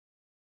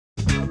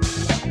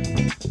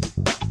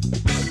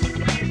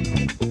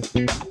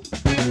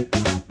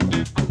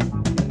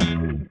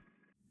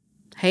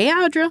Hey,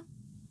 Audra.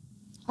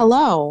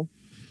 Hello.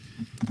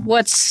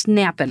 What's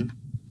snapping?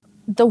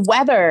 The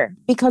weather,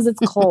 because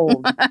it's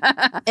cold.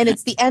 And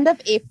it's the end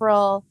of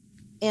April,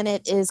 and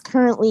it is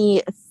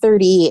currently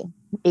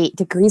 38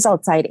 degrees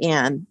outside,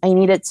 and I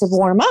need it to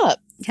warm up.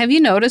 Have you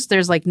noticed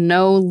there's like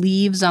no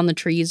leaves on the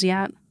trees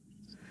yet?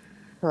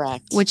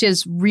 Correct. Which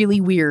is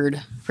really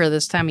weird for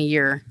this time of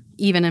year,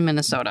 even in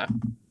Minnesota.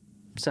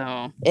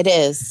 So it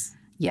is.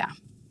 Yeah.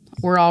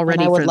 We're all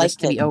ready for this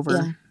to be over.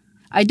 Yeah.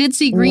 I did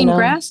see green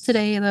grass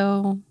today,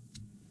 though.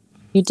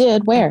 You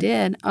did? Where? I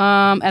did.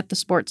 At the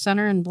sports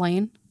center in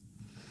Blaine.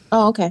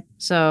 Oh, okay.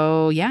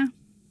 So, yeah.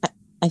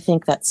 I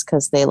think that's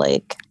because they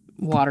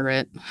water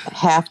it.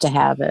 Have to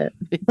have it.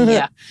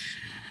 Yeah.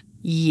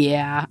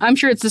 Yeah. I'm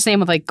sure it's the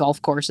same with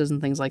golf courses and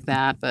things like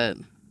that, but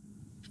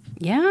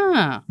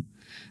yeah.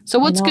 So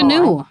what's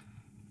new?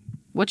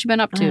 What you been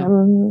up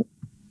to?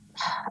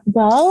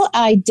 Well,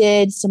 I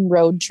did some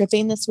road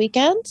tripping this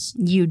weekend.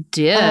 You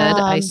did?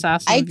 I saw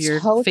some of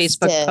your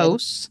Facebook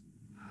posts.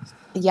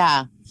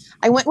 Yeah.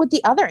 I went with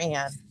the other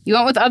Anne. You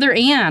went with other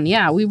Anne.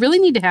 Yeah. We really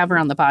need to have her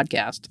on the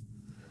podcast.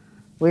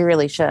 We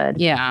really should.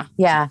 Yeah.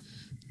 Yeah.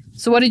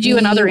 So what did you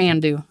and other Anne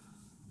do?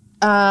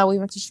 We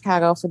went to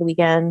Chicago for the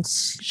weekend.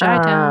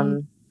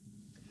 Chi-town.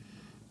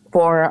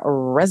 For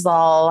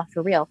Rizzle,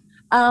 for real.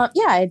 Yeah,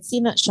 I had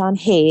seen that Sean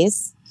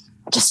Hayes,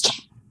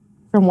 just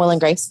from Will and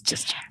Grace.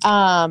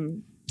 I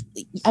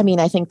mean,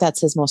 I think that's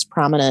his most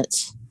prominent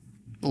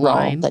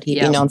role that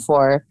he'd be known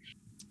for,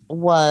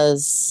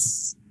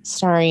 was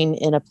starring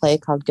in a play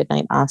called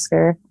Goodnight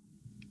Oscar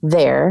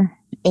there.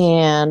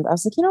 And I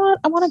was like, you know what?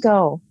 I want to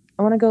go.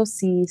 I want to go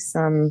see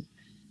some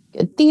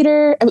good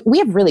theater. I mean, we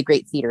have really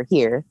great theater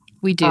here.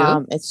 We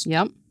do.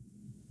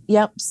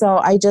 Yep. So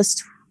I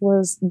just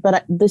was,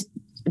 but it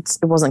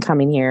wasn't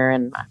coming here,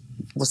 and I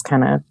was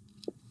kind of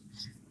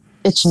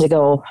itching to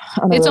go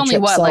on a It's road only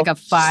trip, like a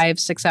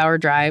 5-6 hour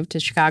drive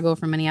to Chicago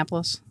from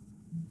Minneapolis?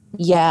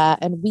 Yeah.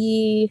 And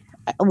we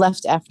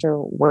left after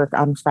work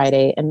on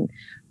Friday and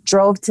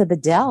drove to the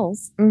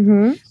Dells.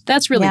 Mm-hmm.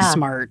 That's really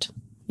smart.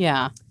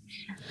 Yeah.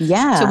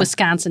 Yeah. To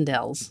Wisconsin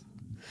Dells.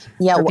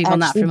 Yeah. For people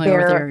not familiar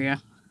with the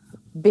area.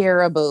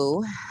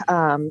 Baraboo,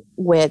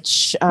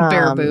 which...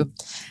 Baraboo.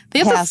 They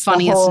have the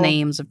funniest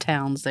names of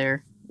towns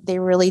there. They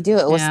really do.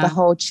 It was the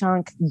Ho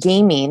Chunk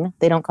Gaming.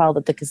 They don't call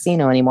it the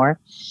casino anymore.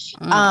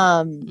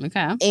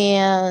 Okay.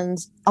 And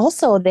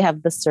also they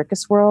have the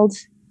Circus World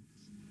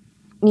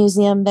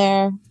Museum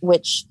there,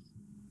 which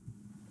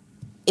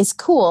is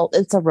cool.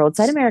 It's a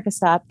Roadside America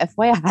stop,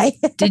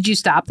 FYI. Did you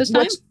stop this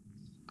time?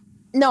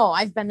 No,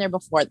 I've been there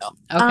before though.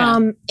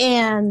 Okay.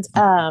 And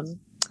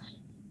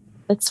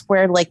it's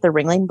where the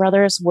Ringling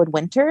Brothers would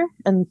winter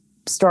and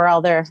store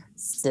all their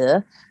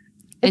stuff.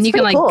 And you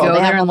can cool. Go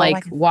there and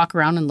walk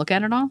around and look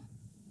at it all?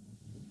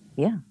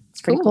 Yeah,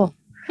 it's pretty cool.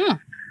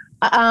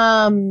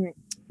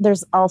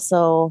 There's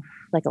also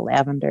a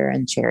lavender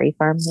and cherry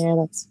farm there.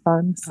 That's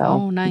fun.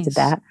 So nice. We did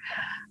that.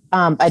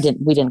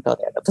 We didn't go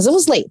there though, because it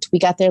was late. We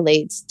got there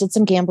late, did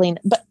some gambling.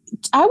 But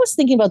I was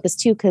thinking about this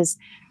too, because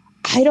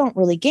I don't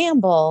really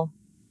gamble,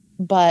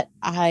 but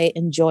I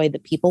enjoy the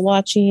people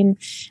watching.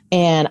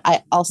 And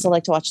I also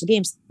like to watch the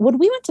games. When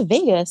we went to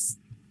Vegas,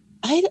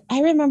 I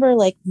remember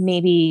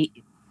maybe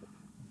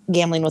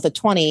gambling with a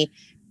 20,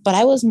 but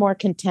I was more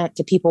content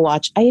to people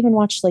watch. I even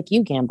watched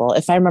you gamble,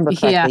 if I remember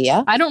correctly.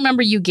 Yeah. I don't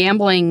remember you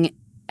gambling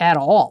at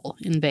all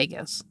in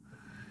Vegas.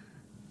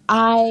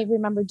 I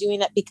remember doing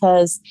that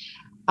because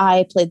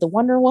I played the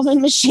Wonder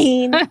Woman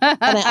machine and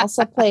I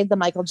also played the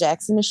Michael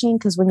Jackson machine,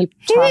 because when you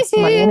toss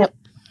money in it,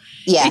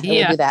 it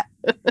would do that.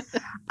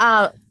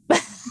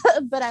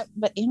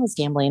 But Anne was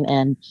gambling,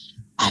 and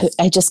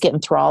I just get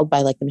enthralled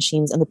by the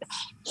machines. And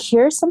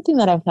here's something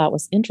that I thought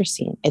was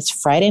interesting. It's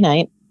Friday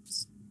night.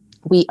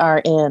 We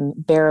are in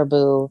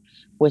Baraboo,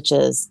 which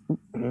is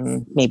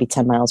maybe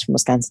 10 miles from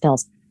Wisconsin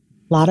Dells.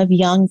 A lot of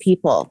young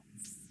people.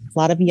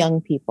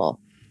 Teenagers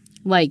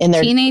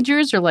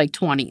or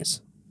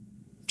 20s?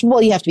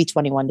 Well, you have to be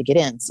 21 to get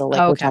in. So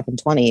we're talking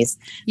 20s.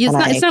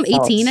 It's not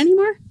 18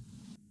 anymore?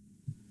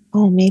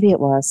 Oh, maybe it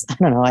was. I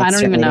don't know. I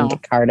don't even know.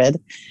 Didn't get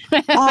carded.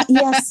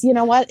 Yes, you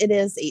know what? It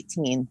is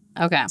 18.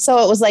 Okay.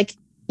 So it was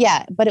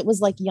but it was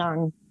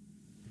young.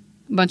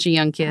 Bunch of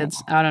young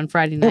kids out on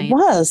Friday night. It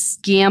was.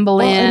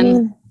 Gambling. Well, I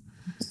mean,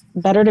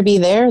 better to be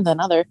there than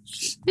other.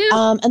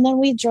 Yeah. And then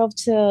we drove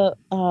to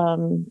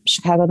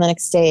Chicago the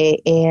next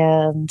day,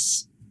 and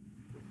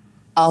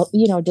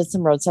did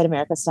some Roadside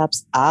America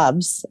stops,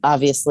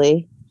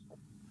 obviously.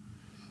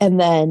 And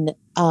then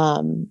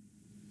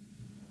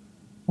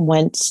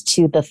went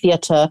to the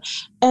theater.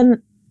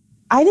 And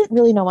I didn't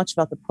really know much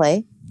about the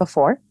play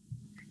before.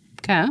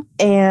 Okay.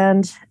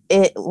 And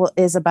it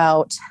is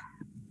about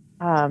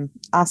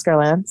Oscar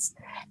Lance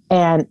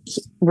and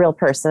real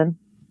person.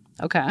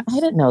 Okay. I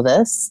didn't know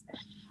this.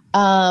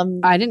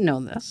 I didn't know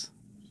this.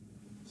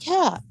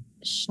 Yeah.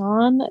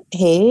 Sean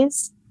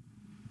Hayes,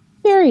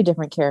 very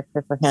different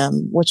character for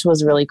him, which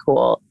was really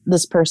cool.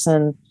 This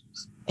person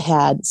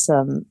had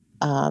some,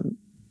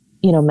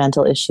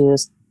 mental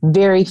issues,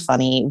 very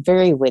funny,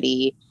 very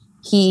witty.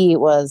 He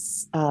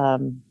was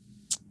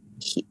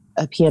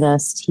a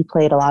pianist. He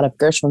played a lot of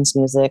Gershwin's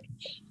music,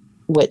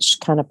 which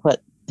kind of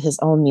put his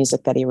own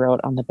music that he wrote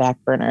on the back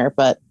burner.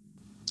 But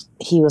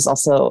he was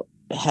also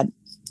had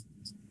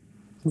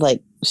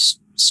like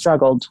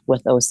struggled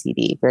with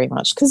OCD very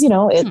much. Because,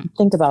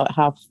 think about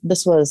how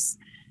this was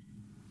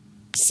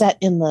set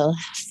in the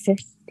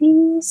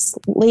 50s,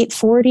 late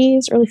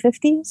 40s, early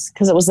 50s.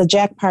 Because it was the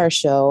Jack Parr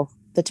show,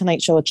 the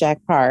Tonight Show with Jack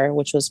Parr,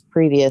 which was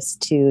previous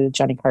to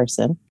Johnny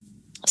Carson.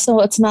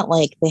 So it's not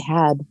like they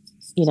had,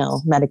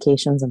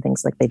 medications and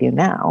things like they do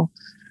now.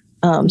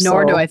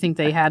 Nor do I think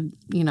they had,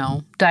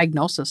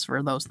 diagnosis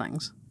for those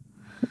things.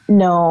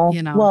 No.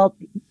 Well,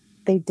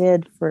 they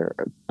did for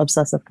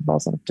obsessive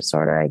compulsive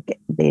disorder,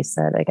 they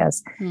said, I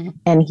guess.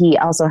 And he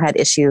also had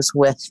issues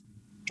with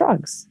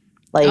drugs.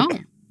 Like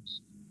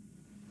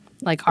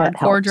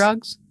hardcore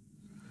drugs?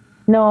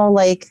 No,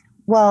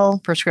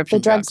 prescription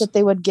the drugs that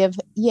they would give.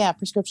 Yeah,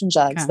 prescription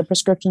drugs. Okay. The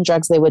prescription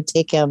drugs they would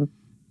take him,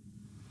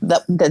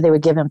 that they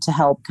would give him to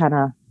help kind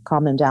of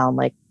calm him down,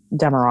 like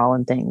Demerol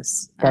and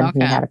things. Then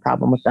he had a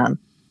problem with them.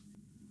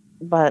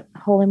 But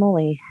holy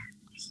moly,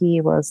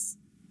 the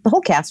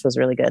whole cast was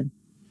really good.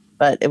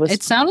 But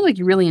it sounded like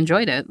you really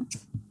enjoyed it.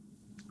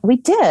 We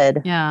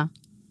did. Yeah.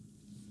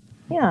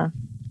 Yeah.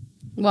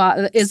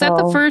 Well, is that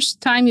the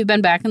first time you've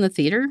been back in the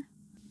theater?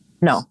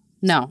 No.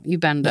 No, you've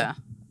been to...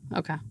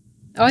 Okay.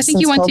 Oh, I think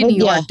you went to New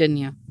York, didn't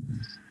you?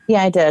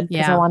 Yeah, I did.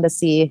 Because I wanted to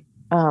see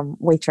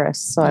Waitress.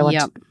 So I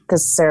went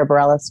because Sarah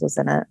Bareilles was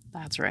in it.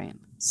 That's right.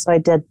 So I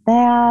did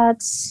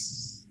that.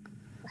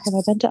 Have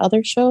I been to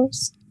other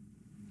shows?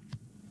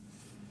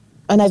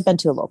 And I've been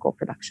to a local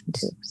production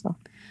too.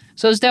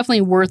 So it's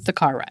definitely worth the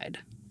car ride.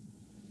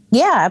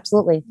 Yeah,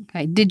 absolutely.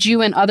 Okay. Did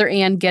you and other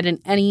Ann get in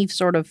any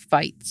sort of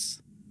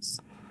fights?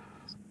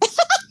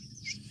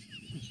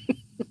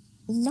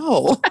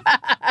 No.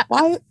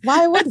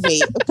 Why would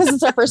we? Because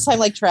it's our first time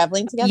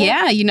traveling together?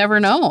 Yeah, you never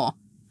know.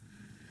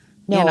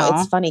 No,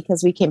 it's funny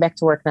because we came back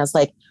to work and I was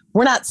like,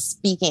 we're not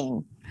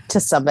speaking to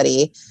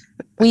somebody.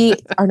 We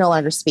are no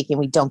longer speaking.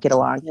 We don't get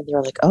along. And they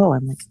were like, oh,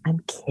 I'm like, I'm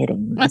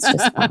kidding. It's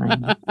just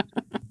fine.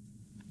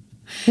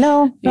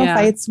 No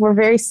fights. We're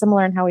very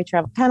similar in how we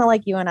travel. Kind of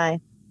like you and I.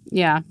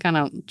 Yeah, kind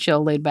of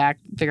chill, laid back,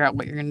 figure out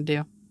what you're going to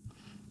do.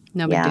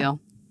 No big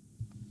deal.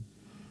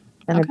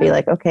 And it'd be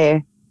like,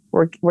 okay,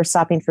 we're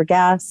stopping for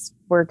gas.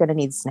 We're going to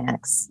need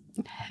snacks.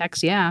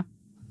 Heck yeah.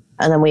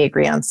 And then we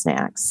agree on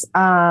snacks.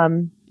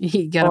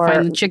 You got to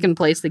find the chicken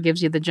place that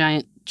gives you the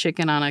giant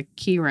chicken on a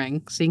key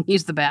ring so you can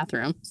use the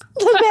bathroom.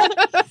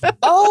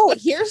 Oh,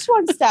 here's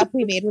one stop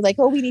we made. We're like,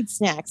 oh, we need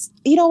snacks.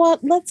 You know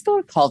what? Let's go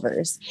to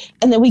Culver's.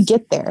 And then we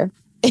get there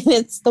and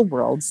it's the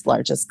world's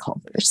largest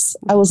Culver's.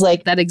 I was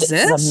like, that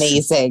exists? This is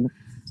amazing.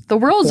 The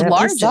world's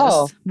largest?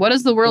 So. What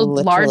does the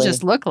world's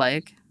largest look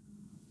like?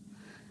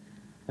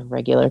 A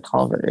regular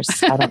Culver's.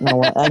 I don't know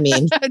what I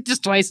mean.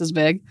 Just twice as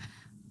big.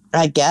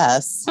 I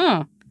guess.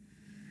 Huh.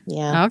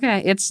 Yeah.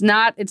 Okay. It's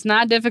not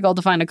difficult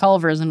to find a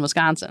Culver's in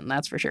Wisconsin,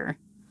 that's for sure.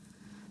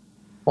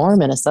 Or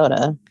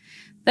Minnesota.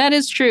 That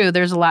is true.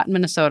 There's a lot in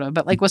Minnesota.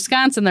 But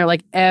Wisconsin, they're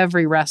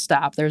every rest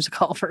stop, there's a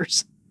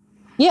Culver's.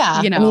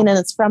 Yeah. I mean, and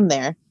it's from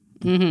there.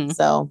 Mm-hmm.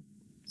 So.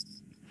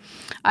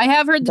 I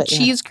have heard the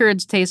cheese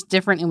curds taste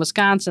different in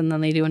Wisconsin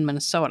than they do in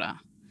Minnesota.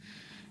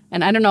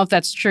 And I don't know if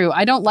that's true.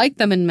 I don't like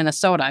them in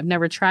Minnesota. I've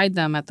never tried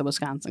them at the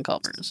Wisconsin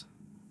Culver's.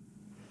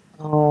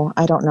 Oh,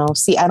 I don't know.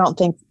 See, I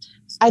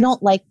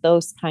don't like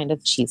those kind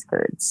of cheese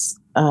curds.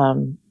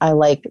 I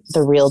like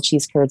the real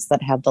cheese curds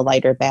that have the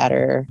lighter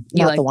batter.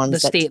 You like the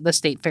ones the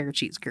state fair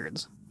cheese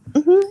curds.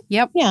 Mm-hmm.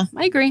 Yep. Yeah.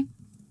 I agree.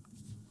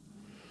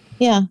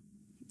 Yeah.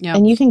 Yeah.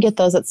 And you can get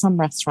those at some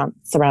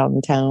restaurants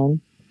around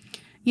town.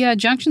 Yeah,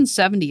 Junction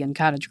 70 in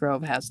Cottage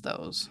Grove has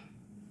those.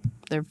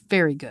 They're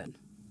very good.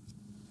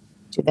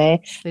 Do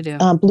they? They do.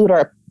 Blue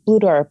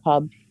Door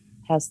Pub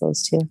has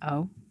those too.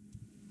 Oh.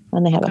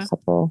 And they have a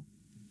couple.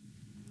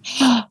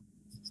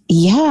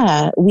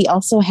 Yeah. We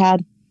also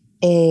had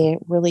a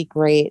really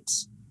great,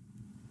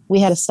 we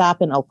had a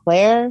stop in Eau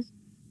Claire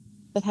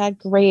that had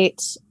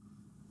great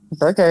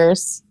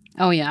burgers.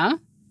 Oh, yeah?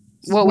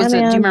 What was it?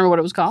 Do you remember what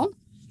it was called?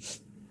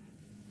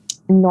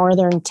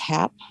 Northern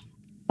Tap,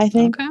 I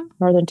think. Okay.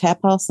 Northern Tap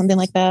House, something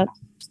like that.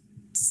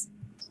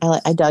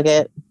 I dug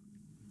it.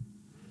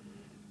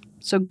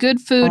 So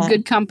good food,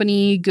 good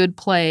company, good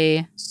play.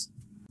 It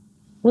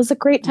was a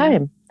great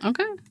time. Yeah.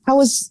 Okay. How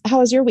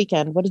was your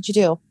weekend? What did you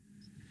do?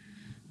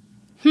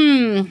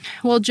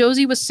 Well,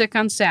 Josie was sick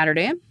on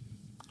Saturday,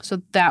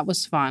 so that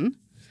was fun.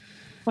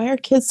 Why are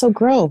kids so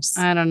gross?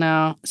 I don't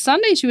know.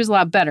 Sunday she was a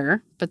lot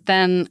better, but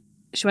then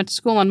she went to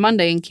school on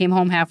Monday and came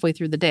home halfway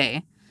through the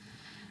day.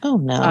 Oh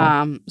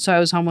no. So I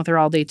was home with her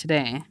all day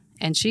today,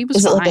 and she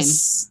was fine.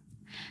 Is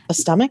it a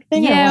stomach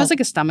thing? Yeah, it was like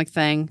a stomach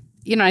thing.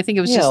 I think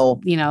it was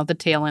just, the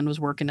tail end was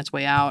working its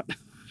way out.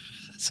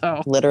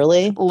 So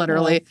literally.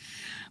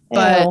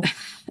 But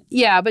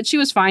but she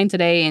was fine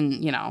today,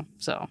 and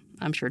so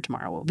I'm sure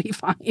tomorrow will be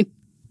fine.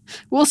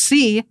 We'll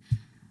see.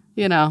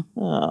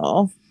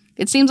 Oh.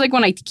 It seems like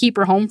when I keep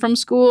her home from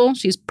school,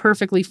 she's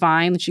perfectly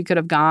fine. She could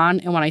have gone.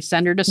 And when I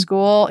send her to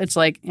school, it's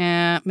like,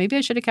 maybe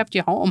I should have kept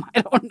you home.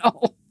 I don't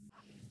know.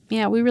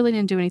 Yeah, we really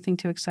didn't do anything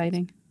too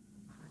exciting.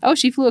 Oh,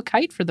 she flew a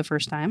kite for the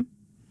first time.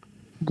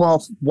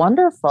 Well,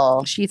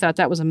 wonderful. She thought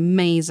that was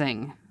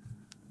amazing.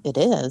 It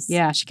is.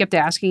 Yeah, she kept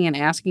asking and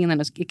asking, and then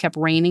it kept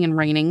raining and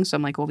raining. So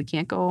I'm like, well, we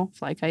can't go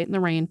fly a kite in the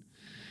rain.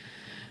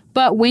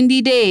 But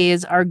windy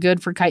days are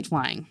good for kite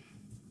flying.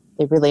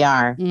 They really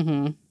are.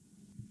 Mm-hmm.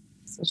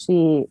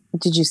 So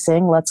did you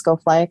sing Let's Go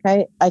Fly a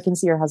Kite? I can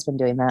see your husband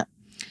doing that.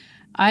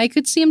 I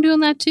could see him doing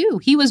that too.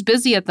 He was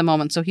busy at the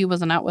moment, so he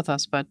wasn't out with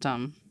us. But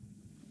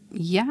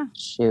yeah.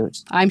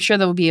 Shoot. I'm sure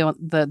there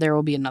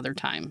will be another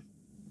time.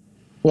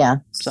 Yeah.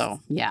 So,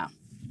 yeah.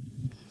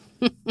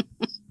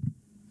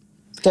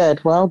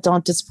 Good. Well,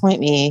 don't disappoint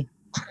me.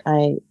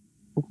 I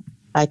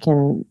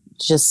can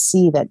just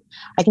see that.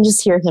 I can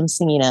just hear him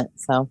singing it.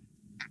 So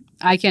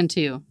I can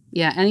too.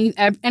 Yeah.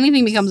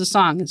 Anything becomes a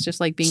song. It's just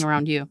like being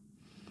around you.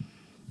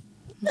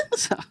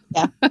 So.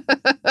 Yeah.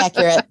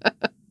 Accurate.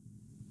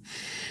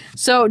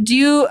 So do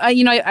you,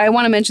 I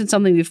want to mention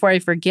something before I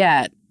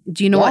forget.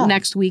 Do you know what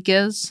next week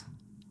is?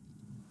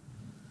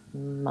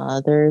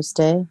 Mother's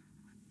Day.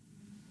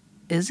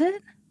 Is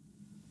it?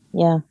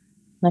 Yeah.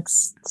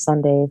 Next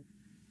Sunday.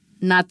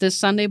 Not this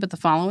Sunday, but the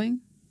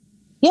following?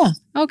 Yeah.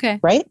 Okay.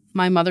 Right?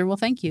 My mother will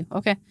thank you.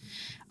 Okay.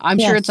 I'm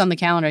sure it's on the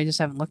calendar. I just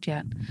haven't looked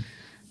yet.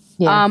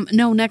 Yeah.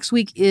 No, next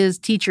week is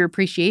Teacher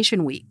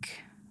Appreciation Week.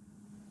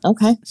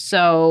 Okay.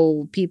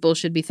 So people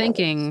should be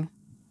thinking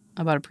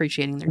about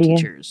appreciating their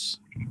teachers.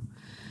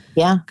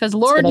 Yeah. Because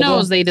Lord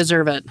knows they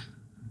deserve it.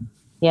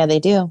 Yeah, they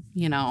do.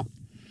 You know.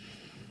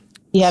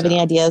 Do you have any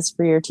ideas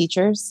for your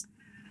teachers?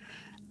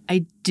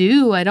 I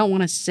do. I don't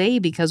want to say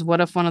because what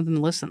if one of them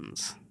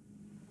listens?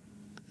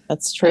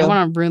 That's true. I don't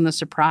want to ruin the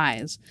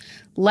surprise.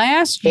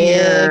 Last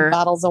year... Big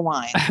bottles of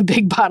wine.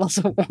 Big bottles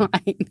of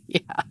wine. Yeah.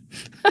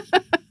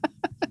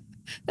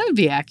 That would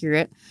be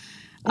accurate.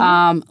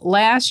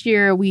 Last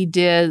year we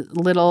did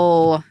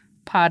little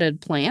potted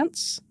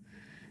plants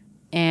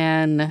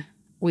and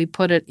we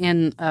put it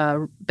in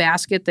a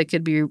basket that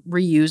could be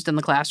reused in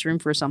the classroom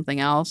for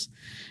something else.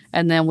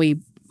 And then we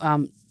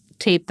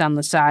taped on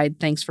the side,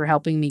 "Thanks for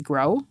helping me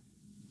grow."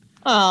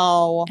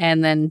 Oh.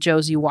 And then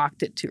Josie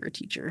walked it to her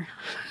teacher.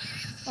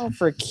 Oh,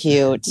 for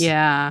cute.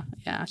 Yeah.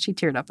 Yeah. She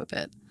teared up a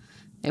bit.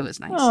 It was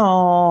nice.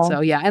 Oh.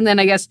 So, yeah. And then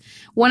I guess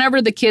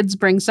whenever the kids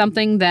bring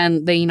something,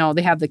 then they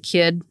have the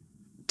kid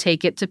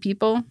take it to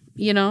people,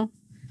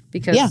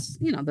 because,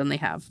 then they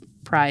have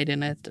pride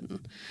in it. And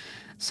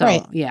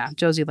so, yeah,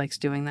 Josie likes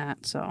doing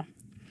that. So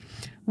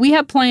we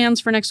have plans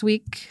for next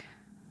week.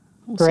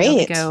 We'll see how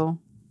they go.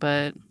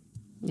 But,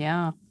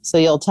 yeah. So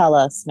you'll tell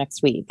us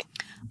next week.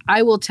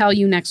 I will tell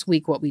you next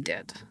week what we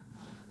did.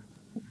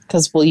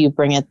 Because will you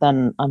bring it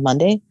then on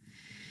Monday?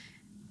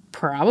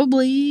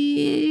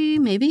 Probably,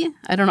 maybe.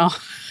 I don't know.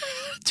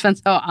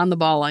 Depends how on the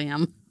ball I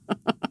am.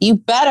 You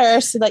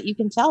better, so that you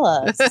can tell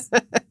us.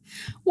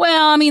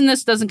 Well, I mean,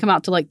 this doesn't come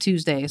out till like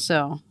Tuesday,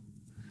 so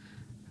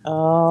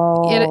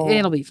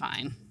it'll be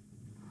fine.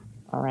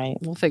 All right.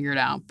 We'll figure it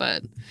out.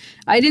 But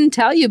I didn't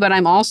tell you, but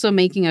I'm also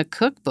making a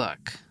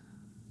cookbook.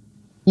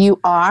 You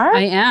are?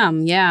 I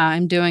am. Yeah,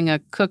 I'm doing a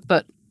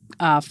cookbook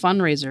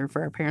fundraiser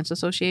for our Parents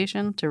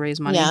Association to raise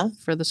money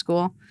for the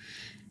school.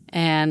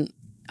 And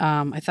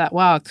I thought,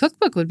 wow, a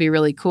cookbook would be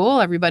really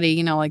cool.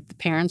 Everybody, like the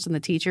parents and the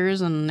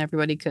teachers and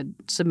everybody could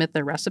submit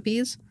their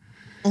recipes.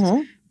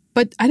 Mm-hmm.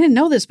 But I didn't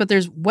know this, but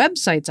there's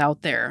websites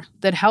out there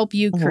that help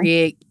you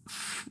create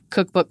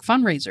cookbook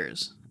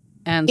fundraisers.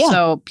 And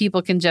so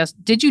people can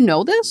did you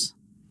know this?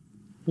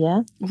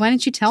 Yeah. Why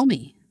didn't you tell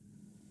me?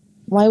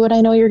 Why would I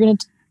know you're going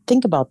to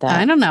think about that?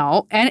 I don't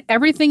know. And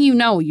everything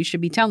you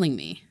should be telling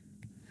me.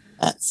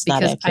 That's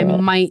not accurate. Because I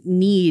might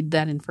need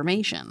that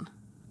information.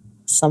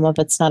 Some of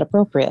it's not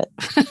appropriate.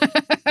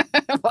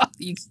 Well,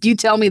 you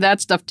tell me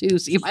that stuff too,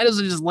 so you might as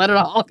well just let it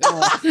all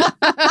go.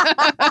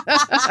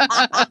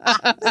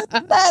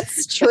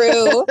 That's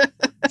true.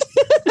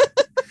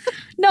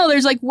 No,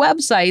 there's like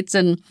websites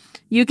and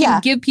you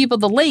can give people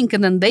the link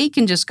and then they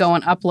can just go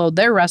and upload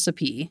their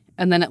recipe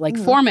and then it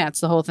formats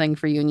the whole thing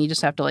for you and you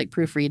just have to like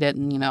proofread it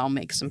and,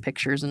 make some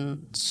pictures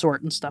and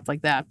sort and stuff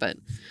like that. But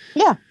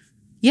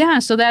yeah,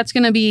 so that's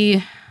going to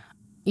be,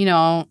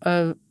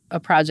 a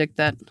project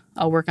that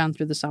I'll work on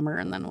through the summer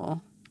and then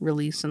we'll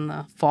release in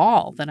the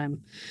fall that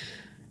I'm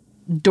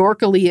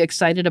dorkily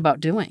excited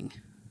about doing.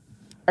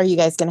 Are you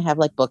guys going to have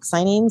like book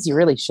signings? You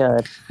really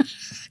should.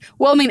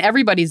 Well, I mean,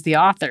 everybody's the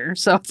author,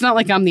 so it's not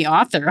like I'm the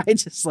author. I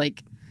just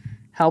like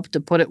help to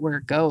put it where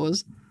it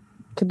goes.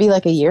 Could be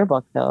like a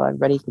yearbook though.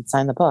 Everybody could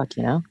sign the book,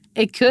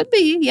 It could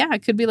be, yeah.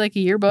 It could be like a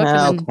yearbook,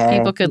 and then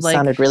people could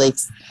Sounded really.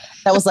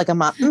 That was like a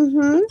mom.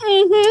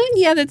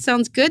 Yeah, that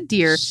sounds good,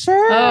 dear.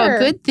 Sure. Oh,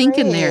 good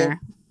thinking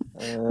there.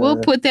 We'll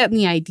put that in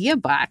the idea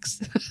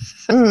box.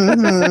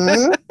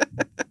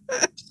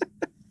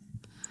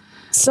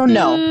 So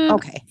no,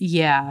 okay,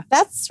 yeah,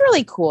 that's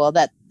really cool.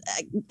 That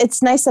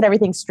it's nice that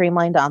everything's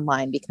streamlined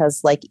online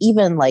because, like,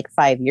 even like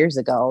 5 years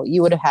ago,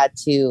 you would have had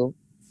to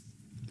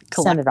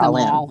send it all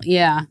in.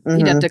 Yeah,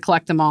 you'd have to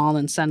collect them all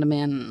and send them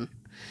in.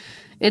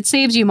 It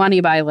saves you money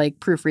by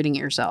like proofreading it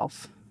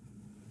yourself.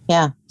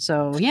 Yeah.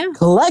 So yeah,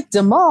 collect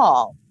them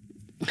all.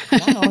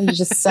 No, you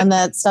just send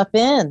that stuff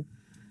in.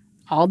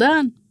 All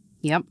done.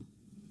 Yep.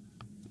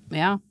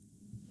 Yeah.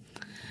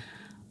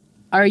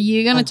 Are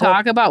you going to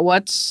talk about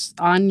what's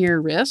on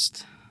your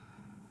wrist?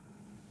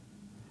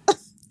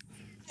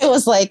 It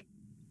was like,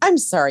 I'm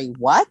sorry,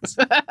 what?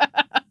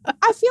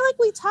 I feel like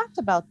we talked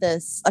about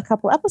this a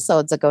couple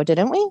episodes ago,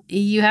 didn't we?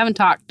 You haven't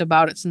talked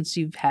about it since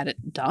you've had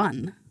it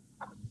done.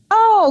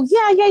 Oh,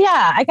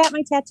 yeah. I got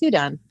my tattoo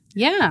done.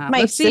 Yeah,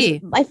 let's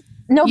see.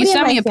 Nobody you sent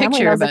in my me a family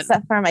picture, knows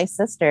except for my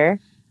sister.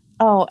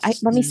 Oh,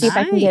 let me see if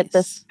I can get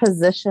this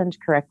positioned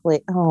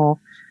correctly. Oh,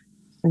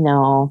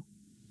 no.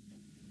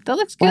 That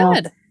looks good.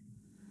 Well,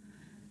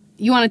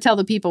 you want to tell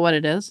the people what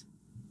it is?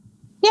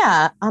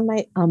 Yeah, on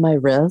my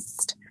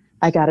wrist,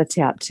 I got a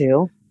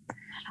tattoo.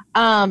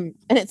 And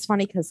it's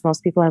funny because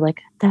most people are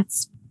like,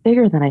 that's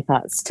bigger than I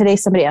thought. Today,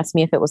 somebody asked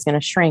me if it was going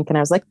to shrink, and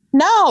I was like,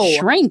 no.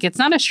 Shrink? It's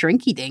not a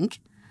shrinky dink.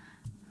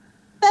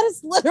 That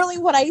is literally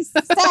what I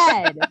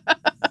said.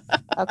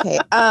 Okay.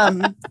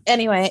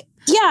 Anyway,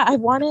 yeah, I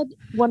wanted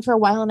one for a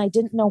while, and I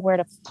didn't know where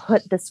to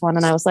put this one.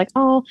 And I was like,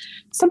 oh,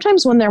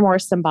 sometimes when they're more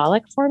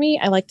symbolic for me,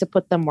 I like to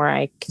put them where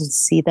I can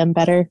see them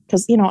better.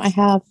 Because, I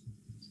have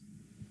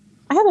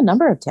a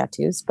number of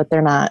tattoos, but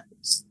they're not,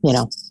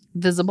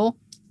 visible.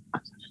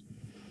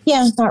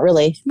 Yeah, not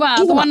really. Well,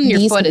 even the one on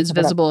your foot is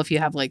visible if you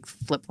have like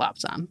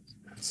flip-flops on.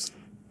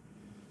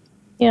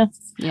 Yeah.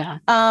 Yeah.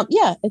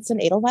 Yeah, it's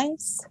an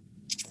Edelweiss.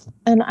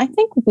 And I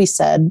think we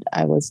said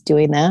I was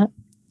doing that.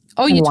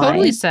 Oh, you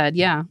totally said,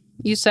 yeah.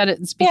 You said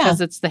it's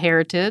because it's the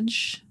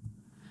heritage.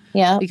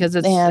 Yeah. Because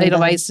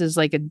Edelweiss is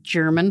like a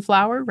German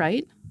flower,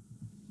 right?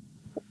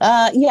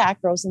 Yeah,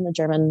 it grows in the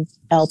German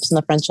Alps and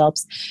the French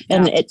Alps.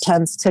 And it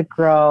tends to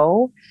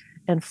grow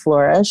and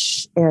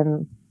flourish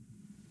in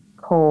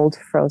cold,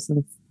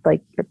 frozen,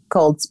 like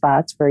cold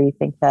spots where you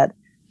think that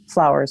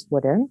flowers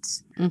wouldn't.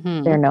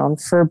 Mm-hmm. They're known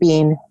for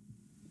being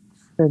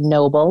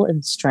noble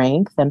in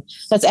strength. And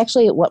that's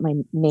actually what my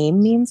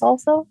name means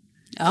also.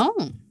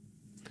 Oh.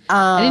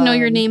 I didn't know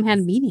your name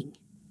had meaning.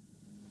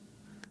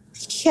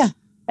 Yeah.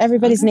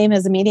 Everybody's name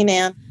has a meaning,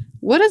 Anne.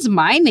 What does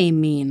my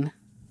name mean?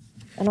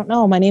 I don't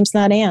know. My name's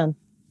not Anne.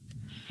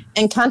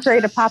 And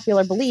contrary to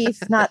popular belief,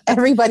 not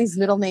everybody's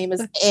middle name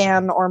is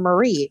Anne or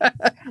Marie.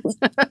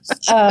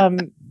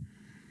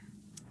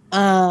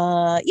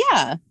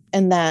 Yeah.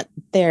 And that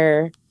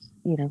they're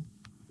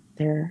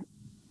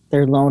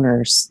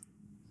loners.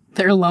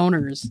 They're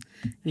loners.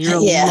 You're a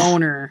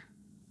loner.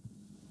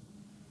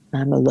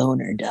 I'm a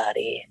loner,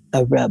 Dottie.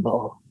 A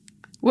rebel.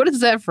 What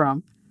is that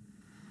from?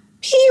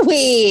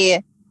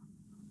 Pee-wee.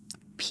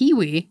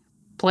 Pee-wee?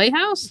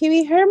 Playhouse?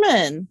 Pee-wee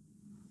Herman.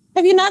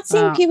 Have you not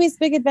seen Pee-wee's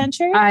Big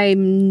Adventure? I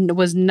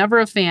was never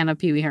a fan of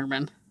Pee-wee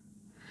Herman.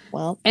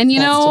 Well, and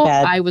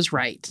I was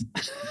right.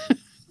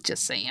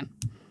 Just saying.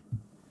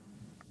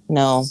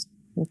 No,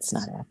 it's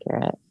not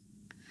accurate.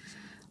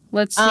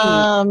 Let's see.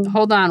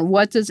 Hold on.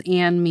 What does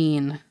Anne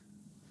mean?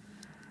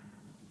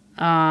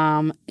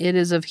 It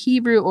is of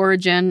Hebrew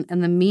origin,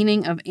 and the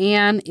meaning of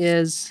Anne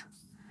is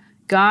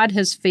God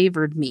has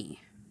favored me.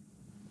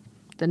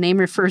 The name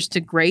refers to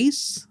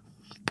grace.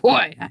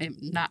 Boy, I am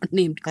not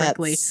named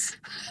correctly.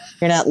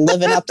 You're not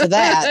living up to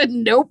that.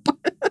 Nope.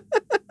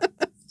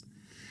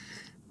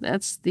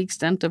 That's the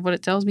extent of what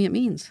it tells me it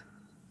means.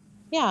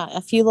 Yeah,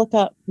 if you look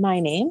up my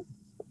name,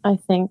 I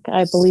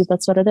believe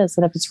that's what it is.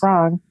 And if it's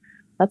wrong,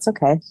 that's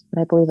okay.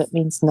 But I believe it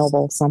means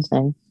noble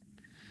something.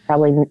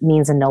 Probably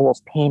means a noble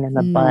pain in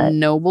the butt.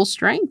 Noble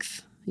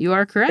strength. You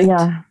are correct.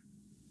 Yeah.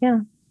 Yeah.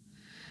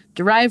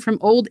 Derived from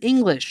Old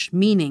English,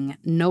 meaning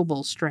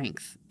noble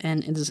strength.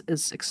 And it is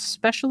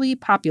especially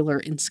popular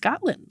in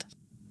Scotland.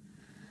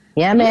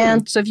 Yeah,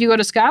 man. So if you go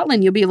to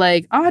Scotland, you'll be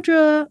like,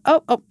 Audra.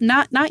 Oh,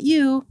 not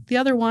you. The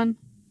other one.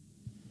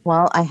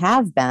 Well, I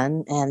have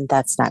been, and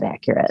that's not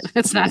accurate.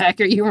 It's not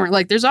accurate. You weren't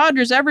like, there's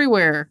Audras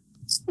everywhere.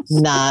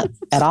 Not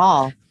at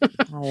all.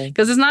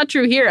 Because it's not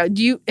true here.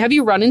 Have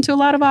you run into a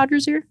lot of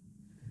Audras here?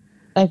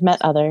 I've met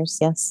others,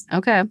 yes.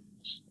 Okay.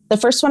 The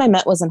first one I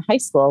met was in high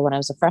school when I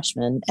was a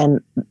freshman. And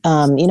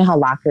you know how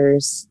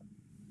lockers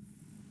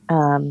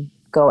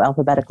go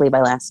alphabetically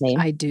by last name?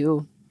 I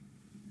do.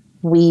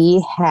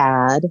 We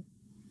had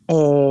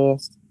a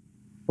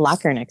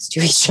locker next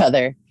to each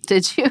other.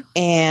 Did you?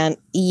 And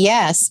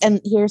yes. And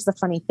here's the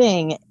funny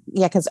thing.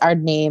 Yeah, because our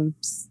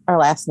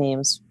last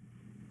names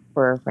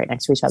were right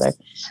next to each other.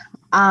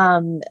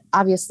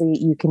 Obviously,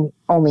 you can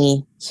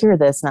only hear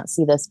this, not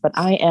see this, but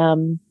I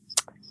am,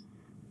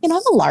 I'm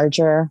a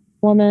larger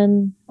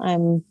woman.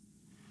 I'm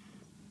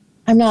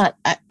not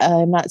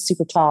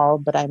super tall,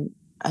 but I'm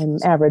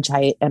average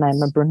height, and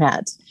I'm a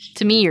brunette.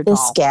 To me, you're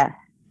tall.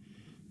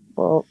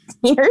 Well,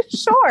 you're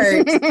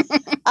short.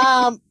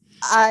 I'm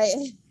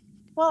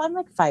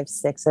like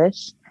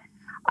 5'6"-ish.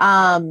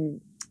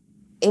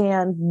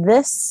 And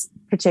this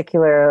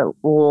particular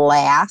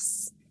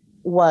lass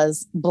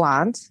was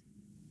blonde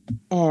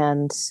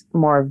and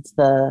more of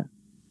the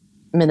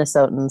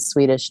Minnesotan,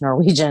 Swedish,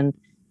 Norwegian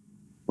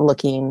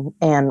looking,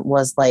 and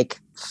was like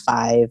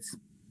 5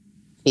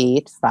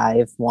 feet,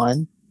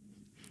 5'1".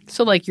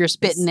 So like your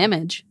spitting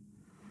image.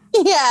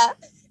 Yeah.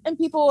 And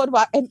people would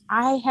walk. And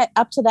I had,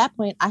 up to that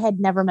point, I had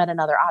never met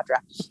another Audra.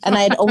 And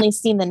I had only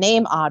seen the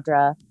name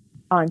Audra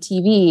on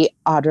TV,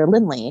 Audra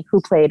Lindley,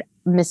 who played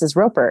Mrs.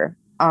 Roper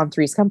on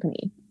Three's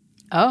Company.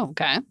 Oh,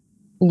 okay.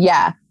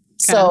 Yeah. Okay.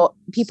 So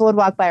people would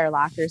walk by our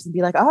lockers and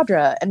be like,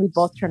 Audra. And we'd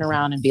both turn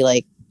around and be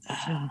like,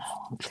 oh.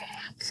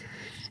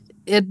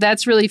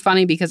 That's really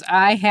funny because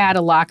I had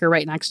a locker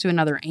right next to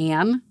another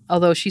Anne,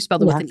 although she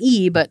spelled it with an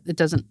E, but it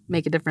doesn't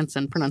make a difference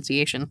in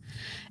pronunciation.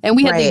 And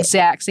we had the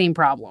exact same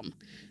problem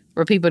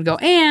where people would go,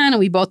 Anne, and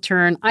we both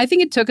turn. I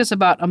think it took us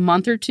about a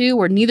month or two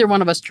where neither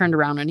one of us turned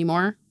around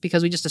anymore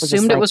because we just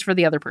assumed it was for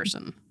the other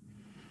person.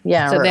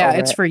 Yeah. So yeah,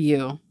 it's for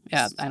you.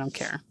 Yeah, I don't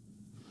care.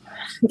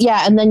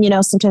 Yeah. And then,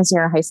 sometimes when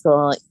you're in high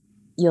school,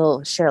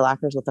 you'll share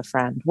lockers with a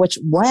friend,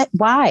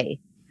 why?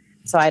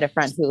 So I had a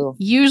friend who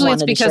usually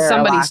it's because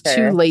somebody's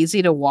too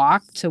lazy to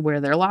walk to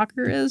where their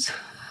locker is.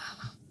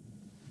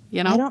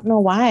 I don't know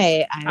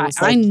why.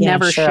 I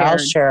never shared. I'll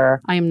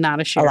share. I am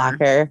not a sharer. A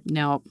locker.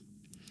 No,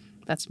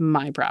 that's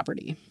my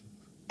property.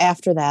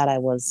 After that, I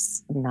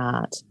was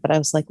not. But I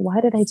was like, why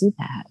did I do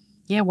that?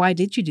 Yeah, why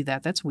did you do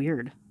that? That's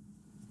weird.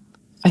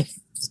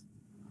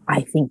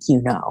 I think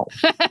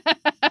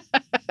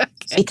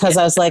because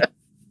I was like,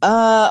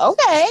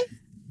 okay.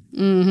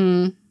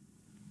 Mm-hmm.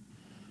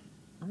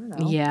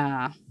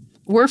 Yeah.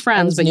 We're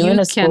friends, but you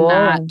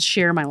cannot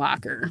share my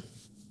locker.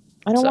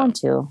 I don't want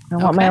to. I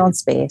want my own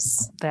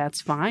space.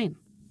 That's fine.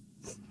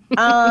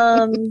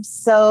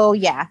 So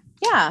yeah.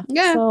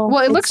 So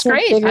well, it looks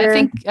great.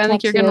 I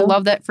think you're going to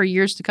love that for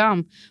years to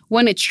come.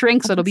 When it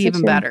shrinks, it'll be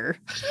even better.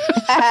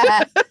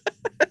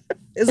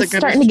 It's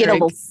starting to get a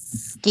little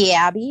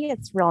scabby.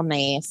 It's real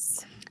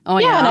nice. Oh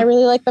yeah. And I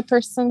really like the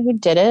person who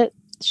did it.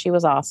 She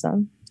was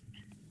awesome.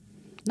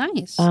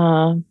 Nice.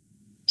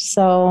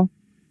 So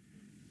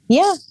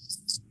yeah,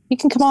 you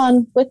can come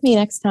on with me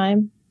next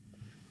time.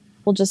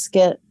 We'll just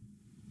get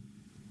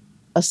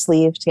a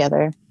sleeve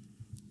together.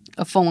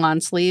 A full-on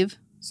sleeve?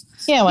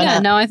 Yeah, why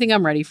not? No, I think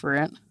I'm ready for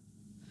it.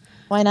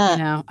 Why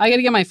not? I got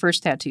to get my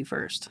first tattoo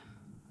first.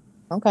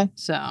 Okay.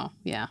 So,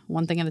 yeah,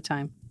 one thing at a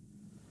time.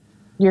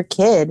 Your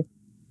kid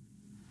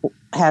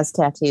has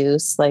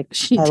tattoos. Like,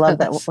 I love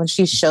that when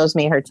she shows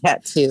me her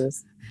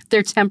tattoos.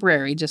 They're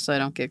temporary, just so I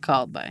don't get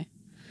called by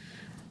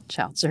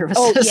child services.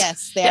 Oh,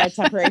 yes, they are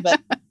temporary,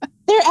 but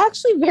they're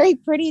actually very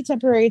pretty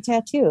temporary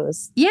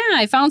tattoos. Yeah,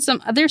 I found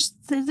some. They're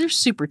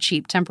super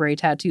cheap temporary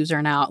tattoos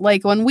are now.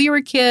 Like when we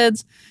were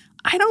kids,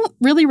 I don't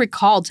really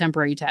recall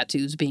temporary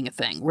tattoos being a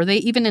thing. Were they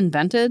even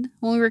invented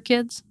when we were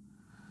kids?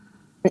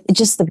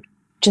 Just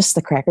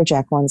the Cracker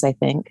Jack ones, I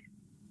think.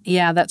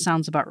 Yeah, that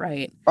sounds about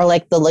right. Or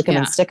like the lick 'em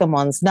and stick 'em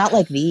ones, not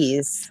like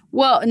these.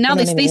 Well, now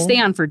they stay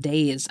on for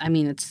days. I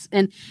mean, it's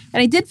and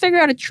I did figure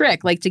out a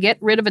trick, like to get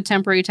rid of a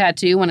temporary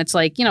tattoo when it's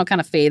like,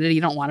 kind of faded,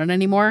 you don't want it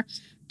anymore.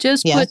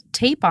 Just put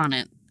tape on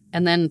it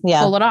and then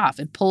pull it off.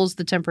 It pulls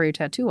the temporary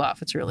tattoo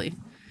off. It's really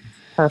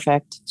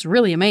perfect. It's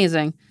really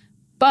amazing.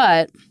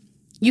 But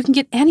you can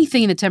get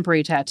anything in a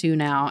temporary tattoo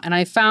now. And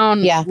I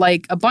found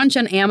like a bunch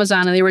on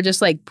Amazon and they were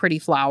just like pretty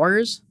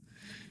flowers.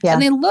 Yeah.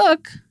 And they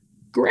look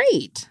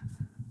great.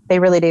 They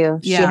really do.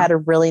 Yeah. She had a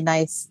really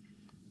nice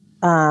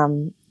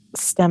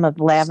stem of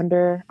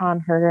lavender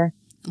on her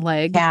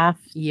leg, calf,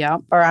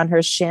 or on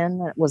her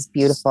shin. It was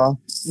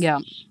beautiful. Yeah,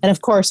 and of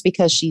course,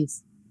 because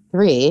she's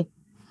 3,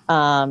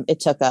 it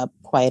took up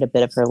quite a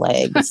bit of her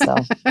leg. So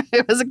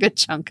it was a good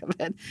chunk of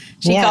it.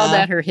 She called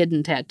that her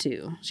hidden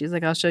tattoo. She's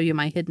like, "I'll show you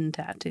my hidden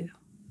tattoo."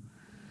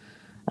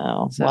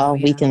 Oh, so, well,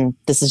 we can.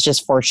 This is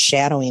just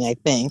foreshadowing, I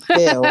think.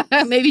 Too.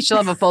 Maybe she'll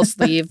have a full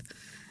sleeve.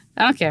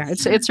 I don't care.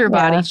 It's her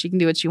body. She can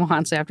do what she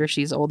wants after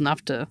she's old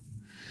enough to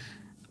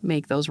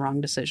make those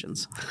wrong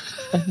decisions.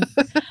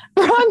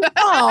 Wrong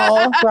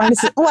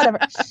decision. Whatever.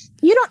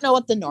 You don't know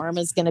what the norm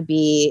is going to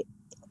be,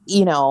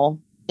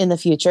 in the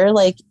future.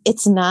 Like,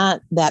 it's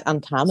not that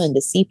uncommon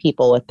to see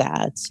people with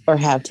that or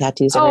have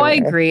tattoos. Oh, I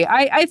agree.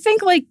 I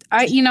think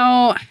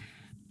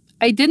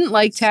I didn't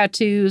like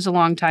tattoos a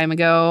long time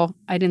ago.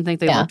 I didn't think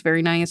they looked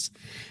very nice.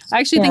 I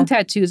actually think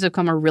tattoos have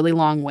come a really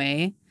long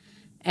way.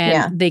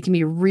 And they can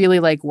be really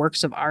like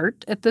works of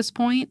art at this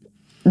point.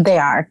 They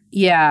are.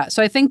 Yeah.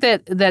 So I think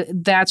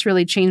that's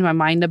really changed my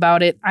mind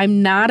about it.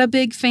 I'm not a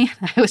big fan.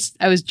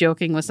 I was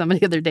joking with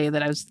somebody the other day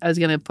that I was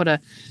going to put a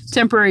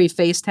temporary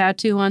face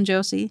tattoo on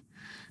Josie.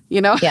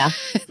 Yeah.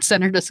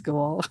 Send her to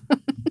school.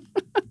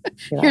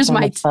 Here's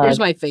my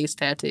face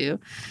tattoo.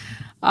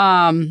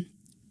 I'm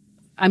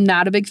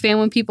not a big fan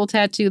when people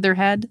tattoo their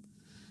head.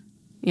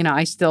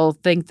 I still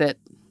think that,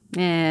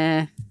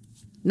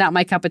 not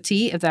my cup of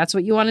tea. If that's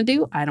what you want to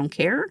do, I don't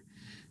care.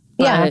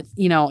 But,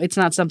 it's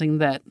not something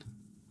that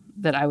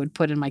I would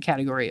put in my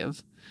category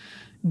of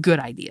good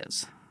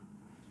ideas.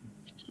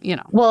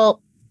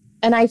 Well,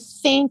 and I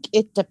think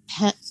it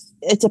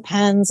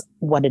depends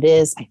what it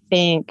is. I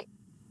think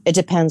it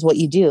depends what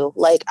you do.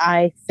 Like,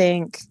 I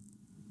think,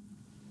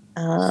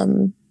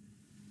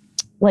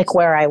 like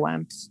where I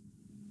went,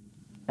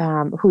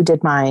 who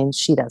did mine,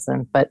 she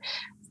doesn't, but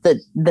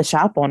the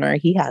shop owner,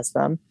 he has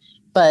them.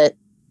 But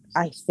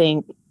I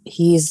think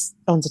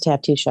owns a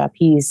tattoo shop.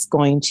 He's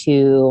going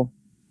to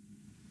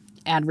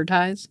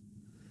advertise?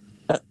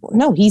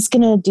 No, he's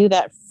going to do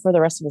that for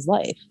the rest of his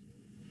life.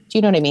 Do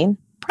you know what I mean?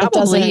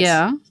 Probably,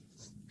 yeah.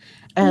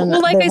 And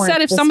well, like I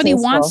said, if somebody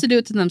wants to do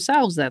it to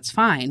themselves, that's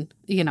fine.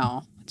 You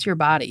know, it's your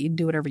body. You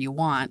do whatever you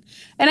want.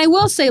 And I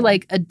will say,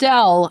 like,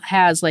 Adele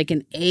has like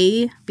an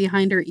A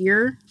behind her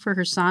ear for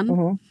her son.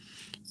 Mm-hmm.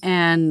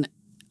 And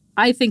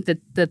I think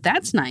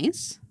that's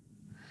nice.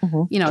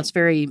 Mm-hmm. You know, it's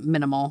very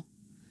minimal.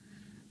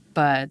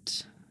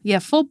 But yeah,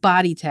 full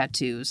body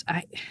tattoos.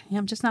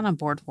 I'm just not on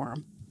board for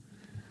them.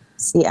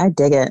 See, I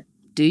dig it.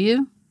 Do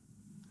you?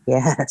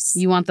 Yes.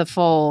 You want the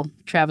full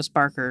Travis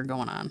Barker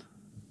going on?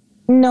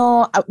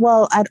 No,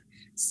 well, I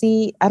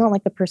don't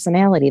like the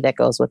personality that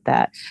goes with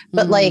that.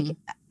 But like,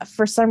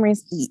 for some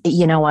reason,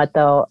 you know what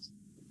though?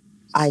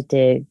 I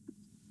dig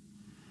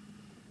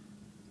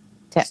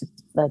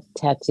the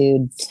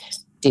tattooed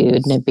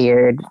dude in a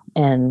beard,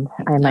 and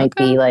I might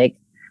be like,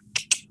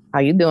 how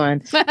you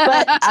doing?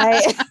 But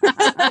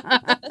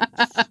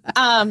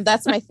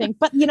that's my thing.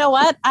 But you know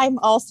what? I'm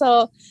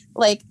also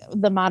like,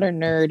 the modern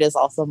nerd is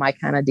also my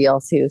kind of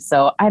deal too.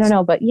 So I don't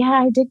know, but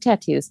yeah, I dig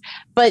tattoos,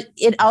 but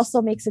it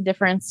also makes a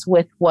difference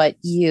with what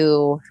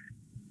you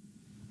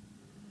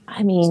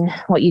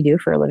do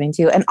for a living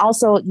too. And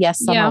also,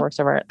 yes, some are works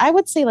of art. I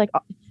would say like,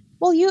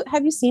 well,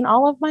 have you seen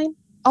all of mine?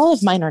 All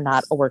of mine are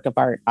not a work of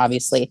art,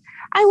 obviously.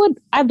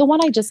 The one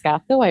I just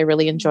got though, I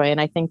really enjoy.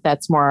 And I think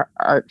that's more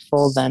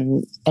artful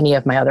than any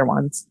of my other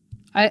ones.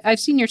 I've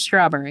seen your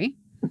strawberry.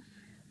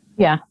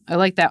 Yeah. I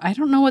like that. I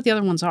don't know what the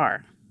other ones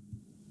are.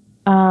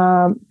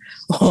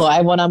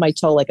 I went on my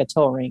toe like a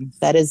toe ring.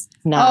 That is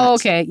not. Oh,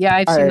 okay. Yeah,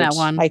 I've seen that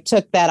one. I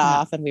took that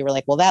off and we were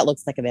like, well, that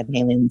looks like a Van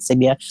Halen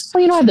insignia.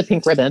 Well, I have the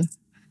pink ribbon.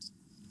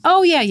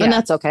 Oh, yeah, yeah. And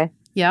that's okay.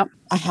 Yep.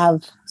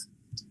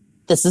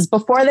 This is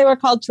before they were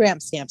called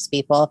tramp stamps,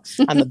 people.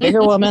 I'm a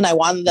bigger woman. I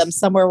wanted them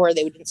somewhere where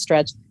they didn't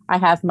stretch. I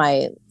have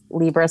my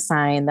Libra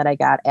sign that I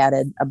got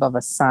added above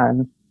a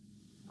sun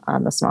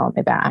on the small of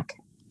my back.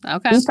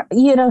 Okay.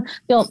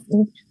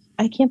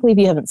 I can't believe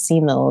you haven't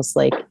seen those.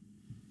 Like,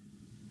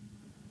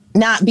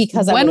 not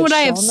because when would I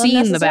have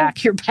seen the back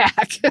of your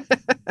back?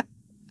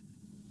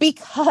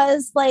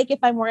 Because like if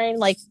I'm wearing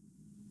like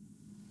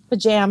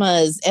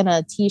pajamas and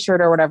a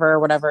t-shirt or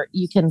whatever,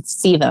 you can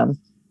see them.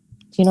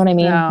 Do you know what I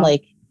mean? No,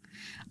 like,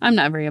 I'm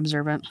not very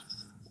observant.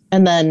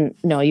 And then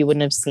no, you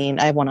wouldn't have seen.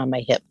 I have one on my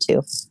hip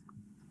too.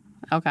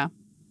 Okay.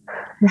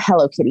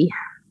 Hello Kitty.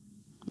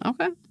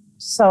 Okay.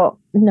 So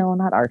no,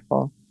 not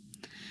artful,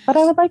 but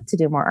I would like to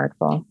do more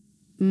artful.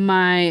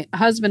 My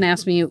husband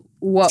asked me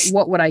what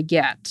would I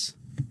get.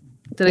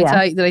 Did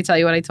I tell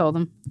you what I told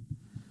him?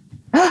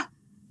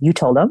 You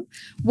told him?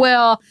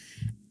 Well,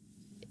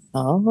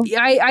 oh,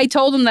 I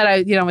told him that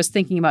I was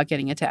thinking about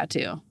getting a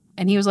tattoo,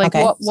 and he was like,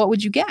 okay. What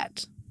would you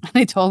get? And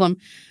I told him,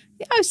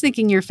 I was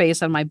thinking your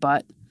face on my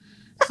butt.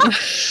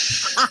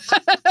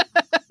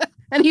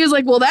 And he was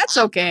like, well, that's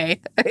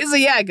okay. I said,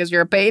 yeah, because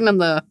you're a pain in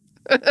the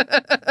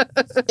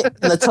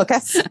the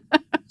tuchus.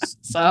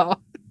 So,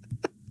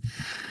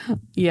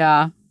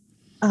 yeah.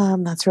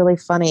 That's really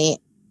funny.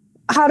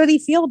 How did he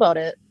feel about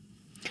it?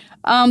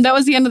 That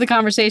was the end of the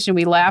conversation.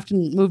 We laughed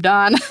and moved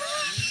on.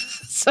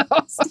 So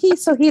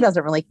he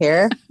doesn't really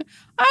care.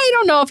 I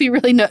don't know if he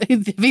really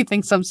if he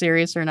thinks I'm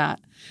serious or not.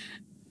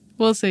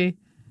 We'll see.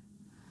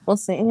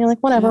 And you're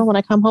like, whatever, when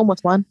I come home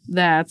with one.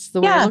 That's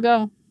the way it'll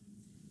go.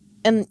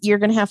 And you're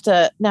going to have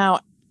to, now,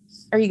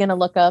 are you going to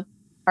look up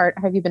art?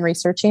 Have you been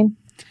researching?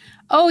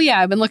 Oh, yeah.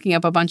 I've been looking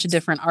up a bunch of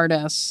different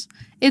artists.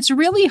 It's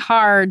really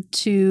hard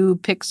to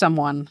pick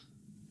someone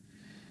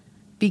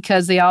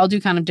because they all do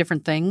kind of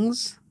different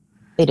things.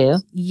 They do.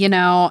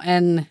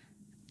 And,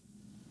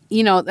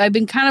 I've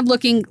been kind of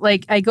looking,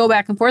 like, I go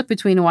back and forth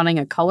between wanting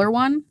a color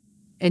one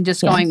and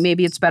just going,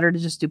 maybe it's better to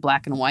just do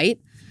black and white.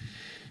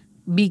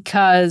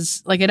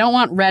 Because, like, I don't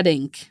want red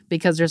ink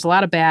because there's a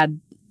lot of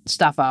bad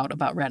stuff out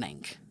about red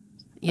ink.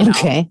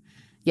 Okay.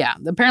 Yeah.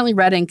 Apparently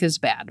red ink is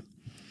bad.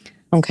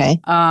 Okay.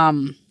 I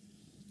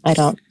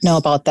don't know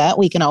about that.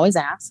 We can always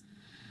ask.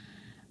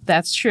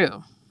 That's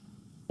true.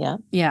 Yeah.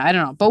 Yeah, I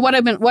don't know. But what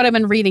I've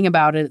been reading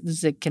about it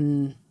is it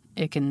can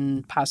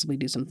possibly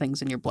do some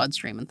things in your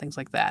bloodstream and things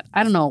like that.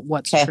 I don't know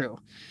what's true.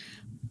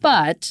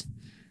 But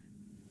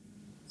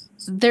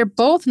they're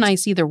both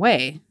nice either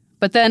way.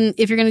 But then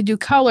if you're going to do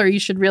color, you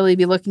should really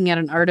be looking at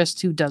an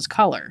artist who does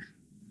color.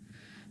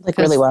 Like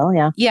really well,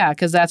 yeah. Yeah,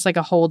 because that's like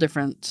a whole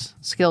different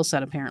skill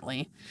set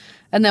apparently.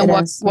 And then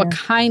what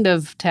kind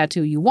of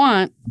tattoo you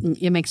want,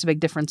 it makes a big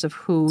difference of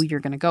who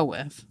you're going to go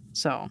with.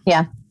 So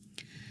yeah.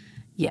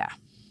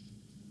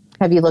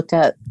 Have you looked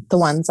at the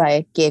ones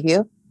I gave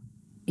you?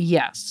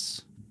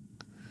 Yes.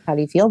 How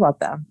do you feel about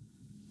them?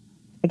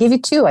 I gave you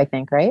 2, I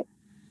think, right?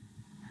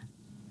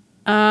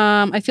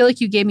 I feel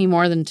like you gave me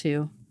more than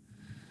 2.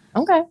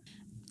 Okay.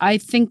 I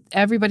think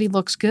everybody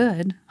looks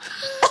good.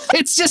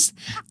 It's just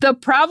the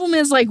problem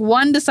is like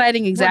one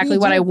deciding exactly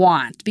what I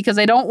want, because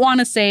I don't want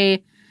to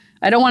say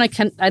I don't want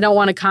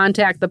to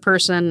contact the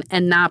person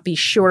and not be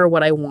sure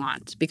what I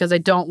want, because I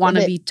don't want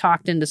to be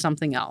talked into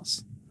something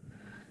else.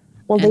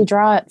 Well, they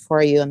draw it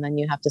for you and then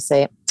you have to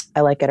say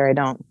I like it or I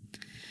don't.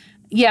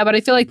 Yeah, but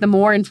I feel like the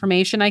more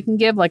information I can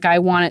give, like I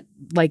want it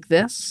like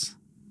this,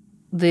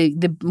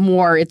 the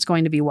more it's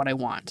going to be what I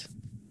want.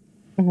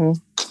 Mm-hmm.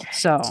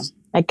 So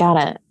I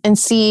got it. And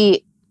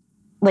see,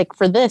 like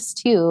for this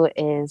too,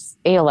 is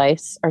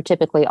Aolites are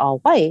typically all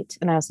white.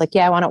 And I was like,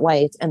 yeah, I want it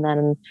white. And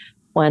then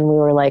when we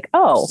were like,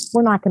 oh,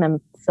 we're not going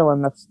to fill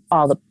in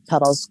all the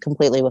petals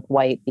completely with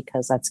white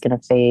because that's going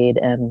to fade.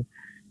 And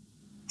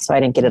so I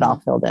didn't get it all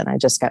filled in. I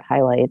just got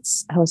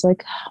highlights. I was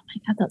like, oh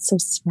my God, that's so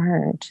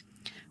smart.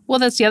 Well,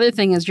 that's the other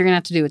thing is you're going to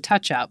have to do a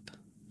touch up,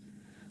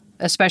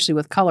 especially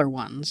with color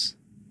ones.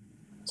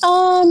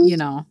 You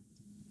know.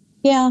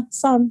 Yeah,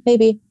 some,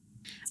 maybe.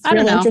 It's I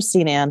don't know.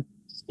 Interesting, Anne.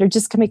 You're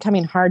just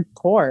becoming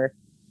hardcore.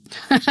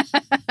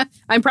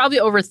 I'm probably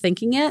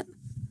overthinking it.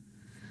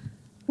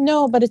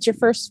 No, but it's your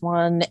first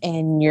one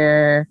and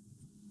you're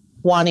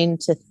wanting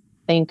to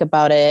think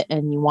about it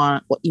and you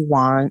want what you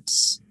want.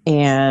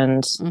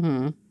 And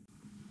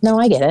no,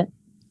 I get it.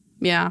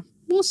 Yeah,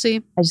 we'll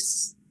see.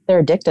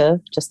 They're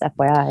addictive, just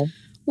FYI.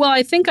 Well,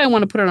 I think I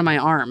want to put it on my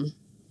arm.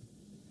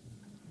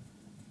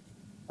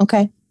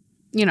 Okay.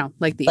 You know,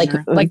 like the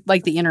inner,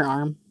 like the inner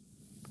arm.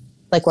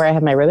 Like where I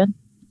have my ribbon?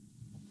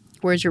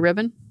 Where's your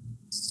ribbon?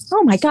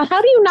 Oh my God,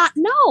 how do you not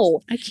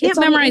know? I can't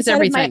memorize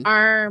everything. Of my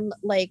arm,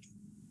 like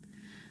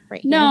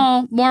right here.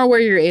 No, more where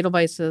your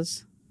edelweiss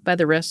is, by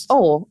the wrist.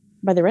 Oh,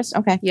 by the wrist?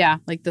 Okay. Yeah,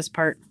 like this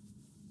part.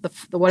 The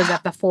what is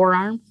that, the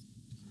forearm?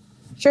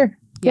 Sure.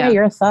 Yeah,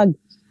 you're a thug.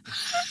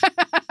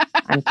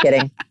 I'm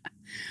kidding.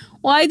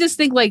 Well, I just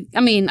think I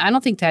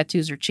don't think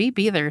tattoos are cheap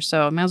either,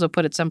 so I might as well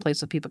put it someplace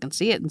so people can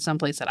see it and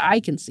someplace that I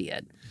can see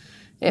it.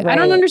 Right. I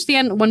don't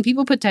understand when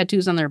people put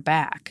tattoos on their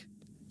back.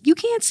 You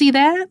can't see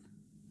that.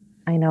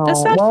 I know.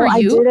 That's not for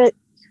you.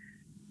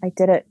 I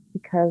did it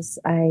because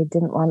I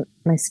didn't want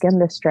my skin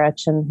to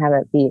stretch and have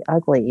it be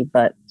ugly,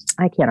 but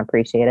I can't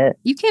appreciate it.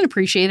 You can't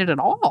appreciate it at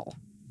all.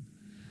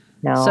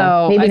 No.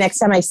 So maybe next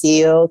time I see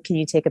you, can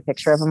you take a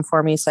picture of them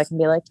for me so I can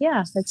be like,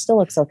 yeah, it still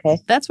looks okay.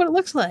 That's what it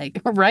looks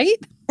like, right?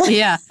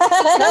 Yeah.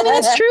 I mean,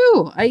 it's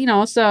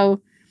true.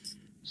 So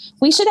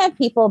we should have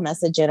people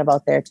message in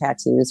about their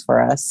tattoos for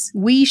us.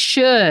 We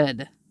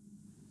should.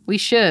 We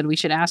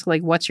should ask,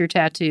 what's your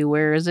tattoo?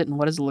 Where is it? And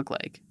what does it look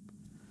like?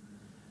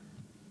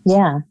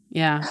 Yeah.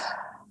 Yeah.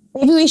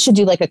 Maybe we should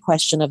do a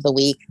question of the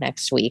week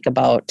next week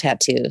about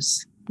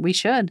tattoos. We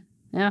should.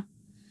 Yeah.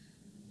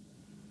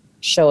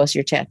 Show us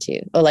your tattoo.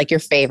 Or your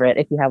favorite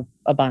if you have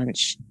a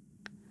bunch.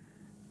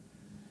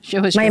 Show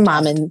us my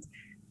mom and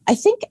I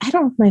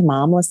don't know if my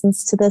mom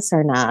listens to this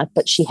or not,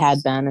 but she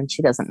had been and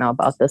she doesn't know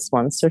about this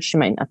one. So she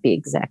might not be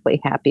exactly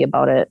happy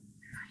about it.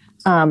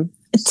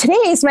 Today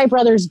is my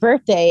brother's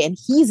birthday, and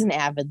he's an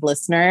avid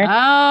listener.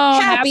 Oh,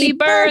 happy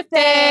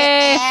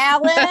birthday,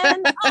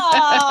 Alan.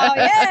 Oh,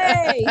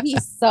 yay.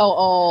 He's so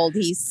old.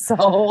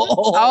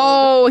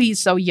 Oh, he's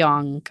so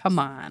young. Come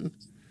on.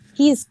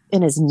 He's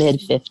in his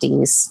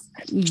mid-50s.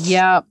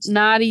 Yep.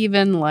 Not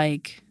even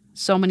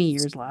so many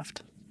years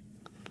left.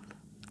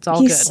 It's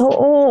all good. He's so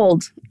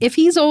old. If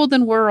he's old,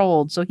 then we're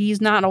old. So he's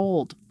not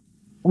old.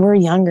 We're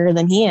younger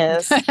than he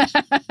is.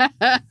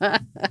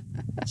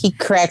 He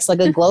cracks like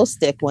a glow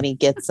stick when he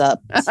gets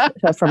up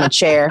from a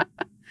chair.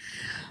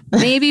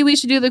 Maybe we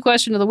should do the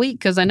question of the week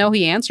because I know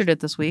he answered it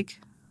this week.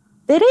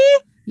 Did he?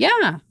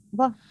 Yeah.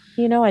 Well,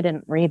 I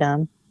didn't read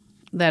them.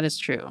 That is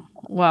true.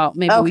 Well,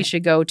 maybe we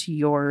should go to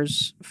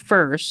yours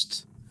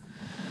first.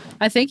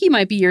 I think he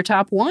might be your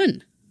top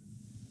one.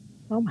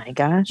 Oh my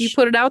gosh. You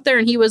put it out there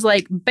and he was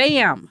like,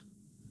 bam.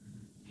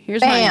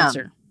 Here's my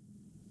answer.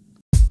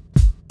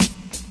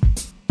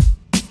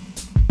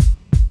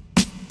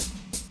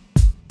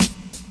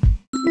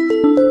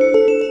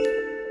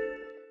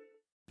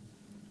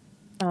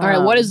 All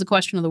right, what is the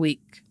question of the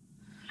week?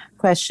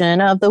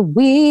 Question of the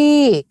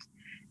week.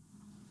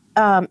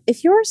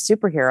 If you're a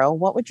superhero,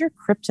 what would your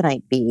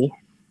kryptonite be?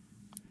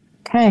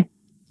 Okay.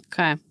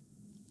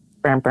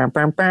 Burn, burn,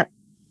 burn, burn.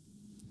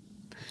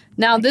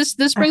 Now, this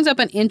brings up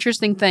an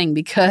interesting thing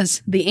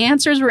because the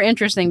answers were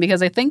interesting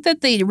because I think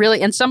that they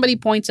really, and somebody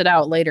points it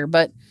out later,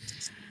 but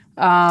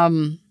I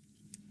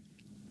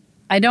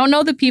don't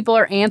know that people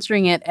are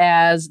answering it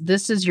as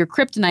this is your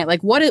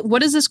kryptonite. What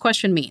does this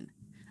question mean?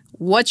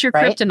 What's your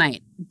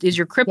kryptonite? Is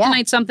your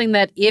kryptonite something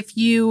that if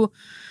you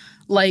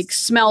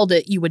smelled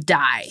it, you would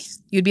die?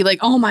 You'd be like,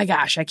 oh my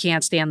gosh, I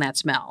can't stand that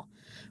smell.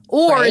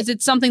 Or is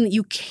it something that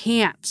you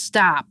can't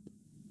stop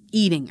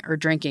eating or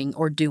drinking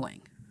or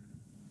doing?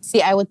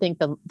 See, I would think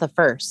the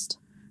first.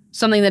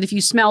 Something that if you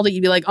smelled it,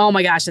 you'd be like, oh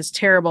my gosh, that's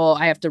terrible.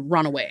 I have to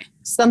run away.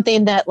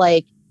 Something that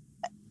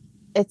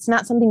it's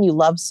not something you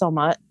love so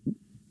much.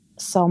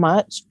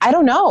 I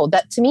don't know.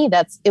 That to me,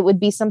 it would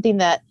be something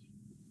that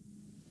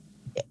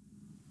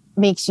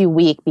makes you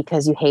weak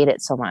because you hate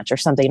it so much or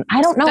something.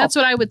 I don't know. That's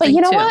what I would think, but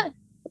you know what?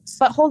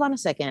 But hold on a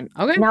second.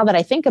 Okay. Now that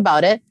I think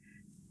about it,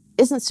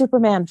 isn't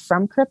Superman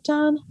from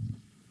Krypton?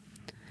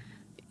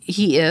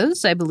 He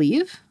is, I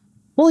believe.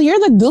 Well, you're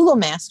the Google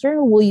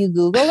master. Will you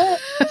Google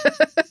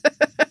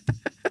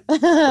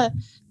it?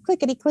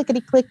 Clickety,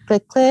 clickety, click,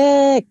 click,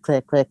 click,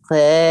 click, click,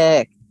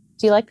 click.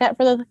 Do you like that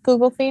for the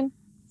Google theme?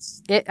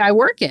 I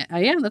work it.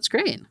 Yeah, that's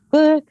great.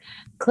 Click,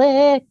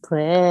 click,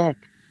 click.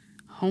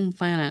 Home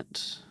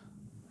planet.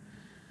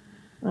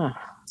 Oh.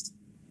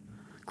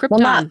 Krypton. Well,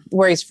 not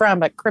where he's from,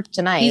 but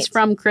Kryptonite. He's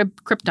from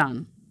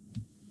Krypton.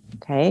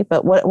 Okay,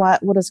 but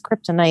what is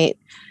Kryptonite?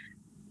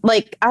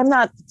 Like, I'm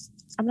not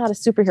a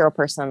superhero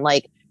person.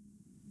 Like,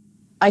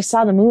 I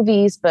saw the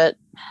movies, but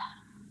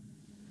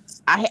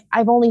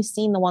I've only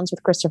seen the ones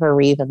with Christopher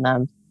Reeve in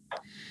them.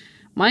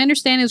 My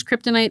understanding is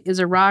Kryptonite is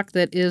a rock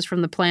that is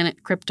from the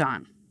planet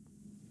Krypton.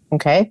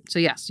 Okay. So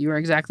yes, you are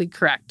exactly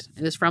correct.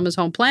 It is from his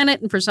home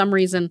planet, and for some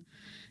reason,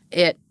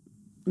 it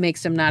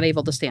makes him not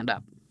able to stand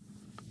up.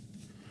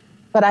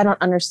 But I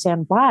don't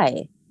understand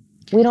why.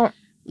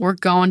 We're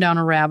going down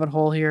a rabbit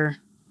hole here.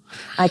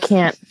 I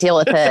can't deal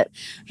with it.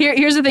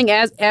 Here's the thing.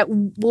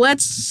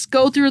 Let's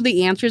go through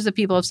the answers that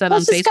people have said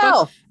on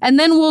Facebook. And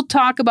then we'll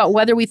talk about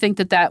whether we think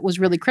that was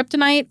really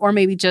kryptonite or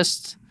maybe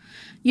just,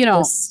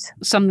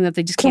 something that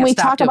they just can't stop doing. Can we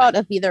talk about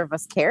if either of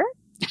us care?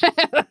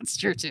 That's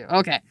true, too.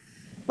 Okay.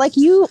 Like,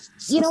 you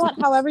know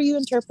what? However you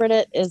interpret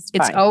it is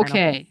fine. It's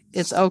okay.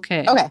 It's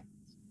okay. Okay.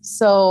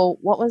 So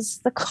what was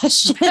the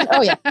question?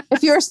 Oh, yeah.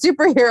 If you're a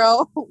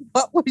superhero,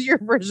 what would your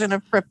version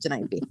of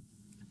kryptonite be?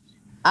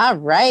 All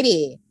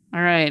righty.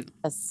 All right.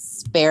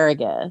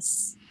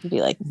 Asparagus. You'd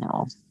be like,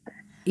 no.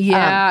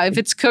 Yeah, if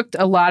it's cooked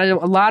a lot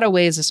of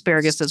ways,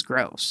 asparagus is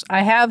gross.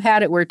 I have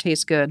had it where it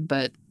tastes good,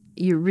 but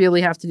you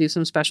really have to do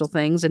some special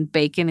things, and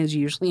bacon is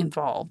usually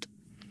involved.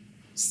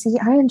 See,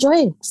 I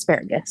enjoy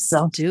asparagus.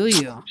 So do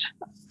you?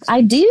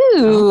 I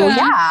do. Okay.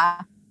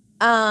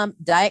 Yeah.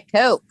 Diet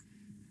Coke.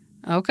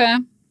 Okay.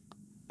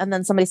 And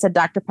then somebody said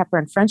Dr. Pepper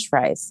and French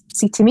fries.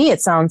 See, to me,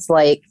 it sounds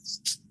like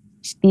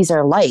these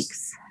are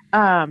likes.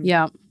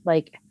 Yeah.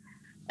 Like,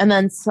 and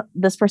then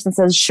this person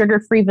says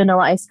sugar-free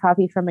vanilla iced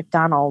coffee from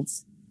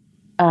McDonald's.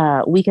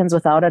 Weekends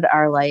without it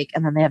are like,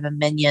 and then they have a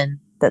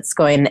minion that's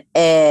going,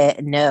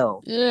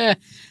 no. Yeah.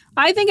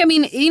 I think,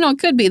 it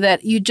could be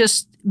that you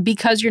just,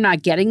 because you're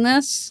not getting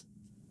this,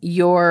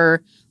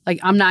 you're like,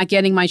 I'm not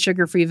getting my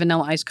sugar-free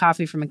vanilla iced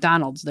coffee from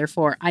McDonald's.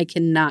 Therefore, I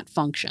cannot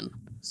function.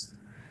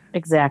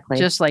 Exactly.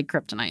 Just like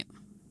kryptonite.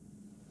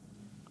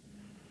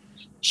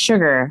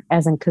 Sugar,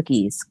 as in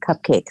cookies,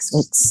 cupcakes,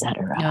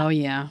 etc. Oh,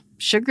 yeah.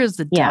 Sugar is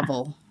the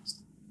devil.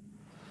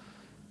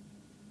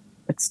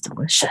 It's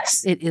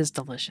delicious. It is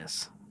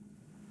delicious.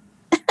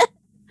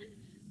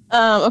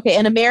 Okay,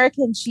 an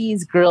American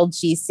cheese grilled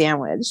cheese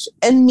sandwich.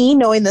 And me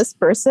knowing this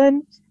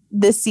person,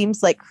 this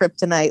seems like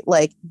kryptonite.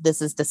 Like,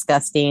 this is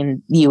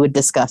disgusting. You would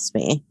disgust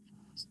me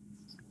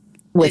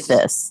with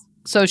this.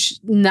 So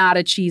not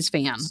a cheese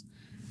fan.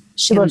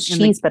 She loves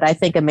cheese, but I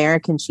think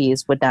American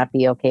cheese would not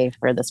be okay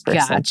for this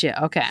person.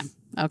 Gotcha. Okay.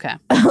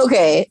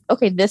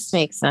 Okay, this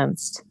makes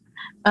sense.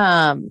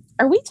 Are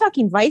we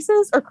talking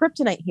vices or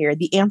kryptonite here?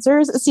 The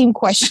answers seem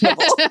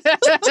questionable.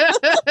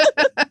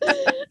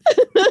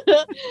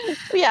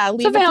 Yeah,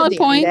 leave it's a valid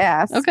point.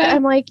 Okay.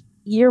 I'm like,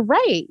 you're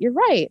right.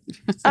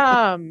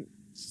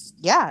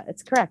 Yeah,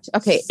 it's correct.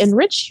 Okay,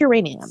 enriched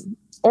uranium,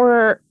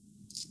 or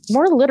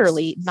more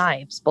literally,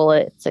 knives,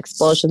 bullets,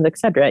 explosions,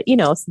 etc.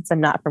 Since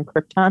I'm not from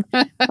Krypton.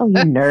 Oh, you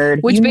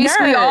nerd. Which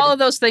basically all of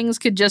those things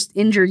could just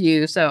injure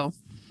you. So,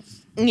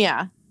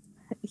 yeah,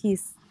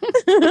 he's.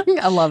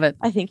 I love it.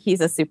 I think he's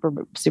a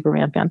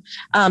Superman fan.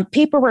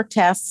 Paperwork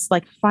tasks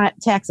like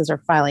taxes or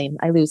filing.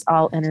 I lose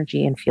all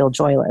energy and feel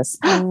joyless.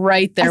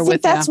 Right there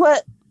with that's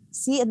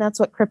you. And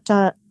that's what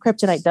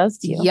kryptonite does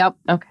to you. Yep.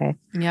 Okay.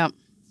 Yep.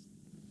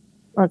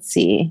 Let's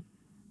see.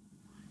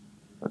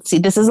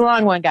 This is a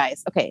long one,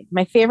 guys. Okay.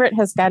 My favorite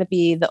has got to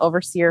be the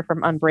overseer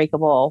from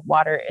Unbreakable.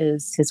 Water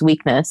is his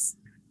weakness.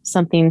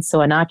 Something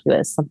so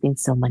innocuous, something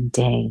so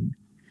mundane.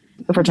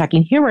 If we're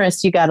talking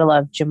humorous, you got to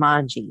love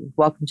Jumanji.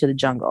 Welcome to the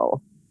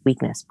Jungle.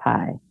 Weakness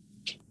pie.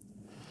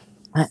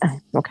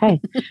 Okay.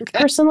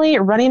 Personally,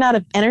 running out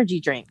of energy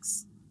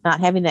drinks, not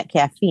having that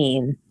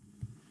caffeine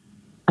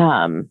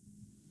in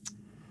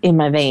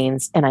my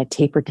veins, and I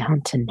taper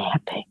down to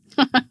napping.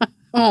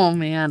 Oh,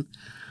 man.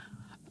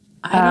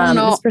 I don't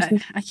know.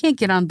 I can't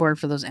get on board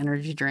for those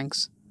energy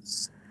drinks.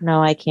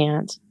 No, I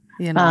can't.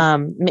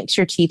 Makes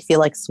your teeth feel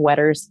like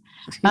sweaters.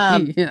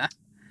 Yeah.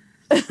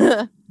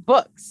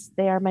 Books,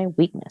 they are my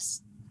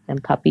weakness.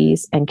 And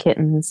puppies and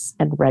kittens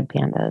and red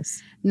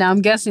pandas. Now,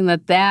 I'm guessing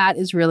that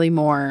is really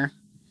more,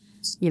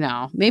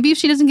 maybe if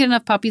she doesn't get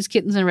enough puppies,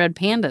 kittens, and red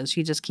pandas,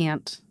 she just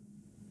can't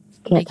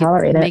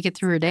tolerate it. Make it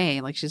through her day.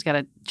 Like, she's got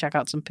to check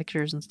out some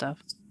pictures and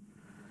stuff.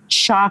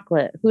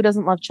 Chocolate. Who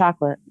doesn't love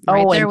chocolate?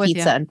 Right there and with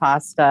pizza you. And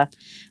pasta.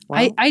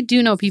 Well, I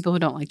do know people who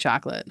don't like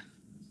chocolate.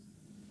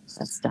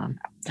 That's dumb.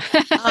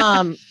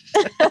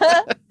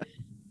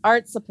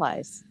 Art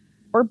supplies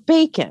or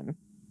bacon.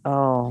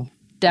 Oh,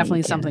 definitely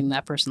bacon. Something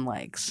that person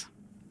likes.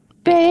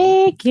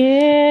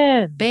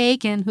 Bacon.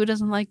 Who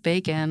doesn't like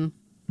bacon?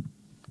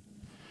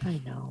 I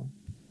know.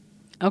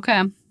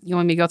 Okay. You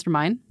want me to go through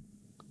mine?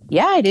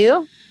 Yeah, I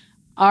do.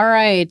 All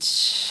right.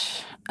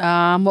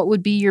 What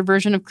would be your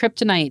version of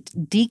kryptonite?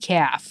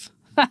 Decaf.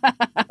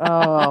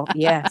 Oh,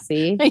 yeah.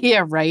 See?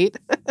 Yeah, right.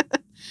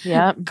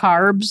 Yeah.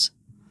 Carbs.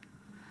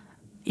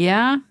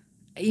 Yeah.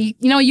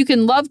 you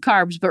can love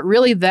carbs, but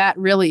really that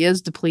really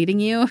is depleting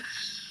you.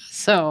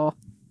 So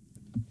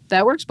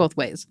that works both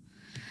ways.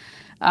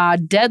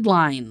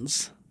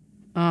 Deadlines.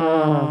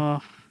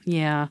 Oh,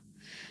 yeah.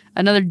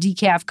 Another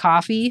decaf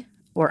coffee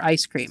or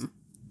ice cream?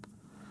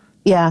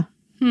 Yeah.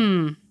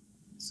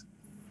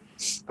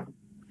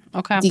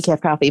 Okay.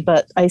 Decaf coffee,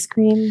 but ice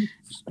cream.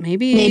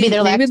 Maybe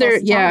they're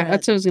yeah,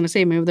 that's what I was gonna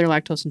say. Maybe they're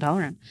lactose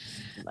intolerant.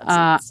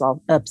 That's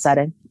all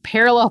upsetting.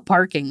 Parallel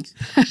parking.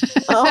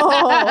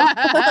 Oh.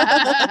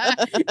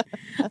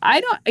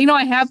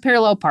 I have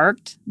parallel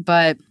parked,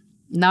 but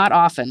not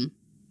often.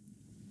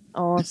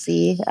 Oh,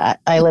 see,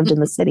 I lived in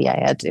the city. I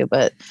had to,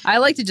 but I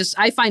like to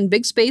I find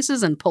big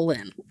spaces and pull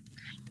in.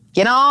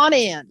 Get on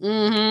in.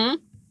 Mm-hmm.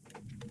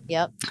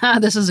 Yep.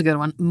 This is a good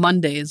one.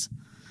 Mondays. Yep.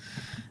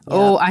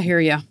 Oh, I hear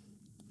you.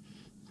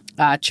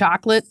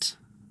 Chocolate,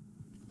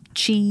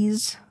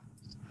 cheese,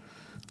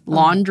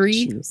 laundry.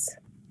 Cheese.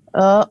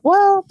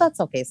 Well, that's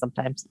okay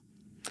sometimes.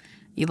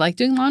 You like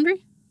doing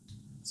laundry?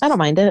 I don't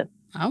mind it.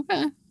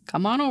 Okay,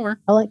 come on over.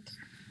 I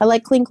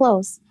like clean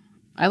clothes.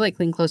 I like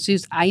clean clothes too.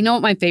 I know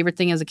what my favorite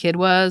thing as a kid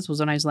was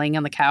when I was laying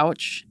on the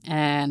couch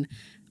and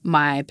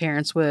my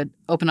parents would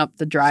open up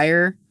the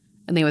dryer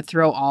and they would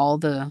throw all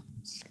the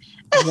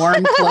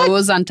warm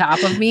clothes on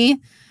top of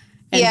me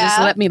and just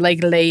let me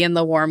like lay in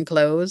the warm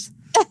clothes.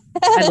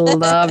 I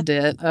loved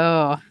it.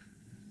 Oh.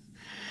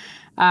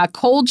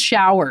 Cold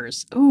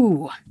showers.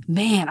 Ooh,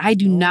 man, I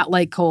do not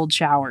like cold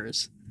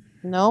showers.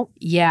 Nope.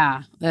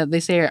 Yeah. They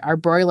say our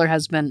broiler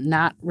has been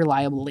not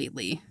reliable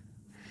lately.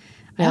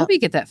 I hope you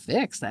get that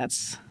fixed.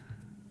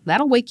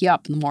 That'll wake you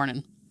up in the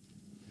morning.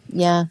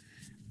 Yeah.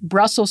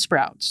 Brussels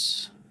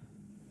sprouts.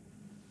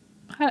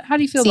 How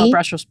do you feel about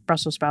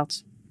Brussels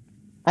sprouts?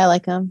 I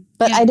like them,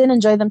 but I didn't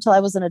enjoy them till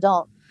I was an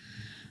adult.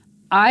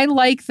 I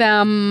like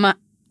them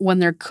when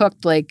they're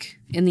cooked like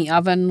in the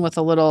oven with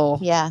a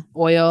little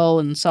oil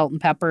and salt and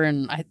pepper,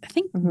 and I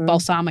think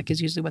balsamic is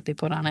usually what they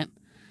put on it.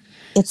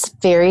 It's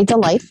very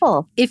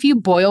delightful. If you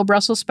boil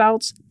Brussels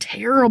sprouts,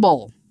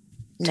 terrible.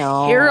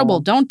 No. Terrible.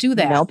 Don't do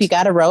that. Nope, you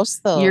got to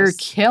roast those. You're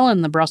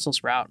killing the Brussels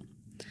sprout.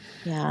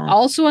 Yeah.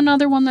 Also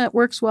another one that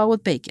works well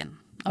with bacon.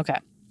 Okay.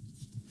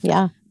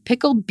 Yeah.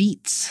 Pickled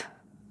beets.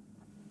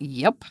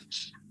 Yep.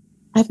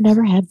 I've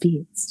never had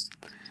beets.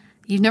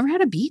 You've never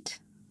had a beet?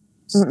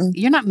 Mm-mm.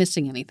 You're not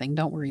missing anything.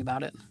 Don't worry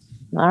about it.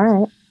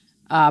 All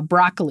right.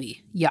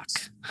 Broccoli.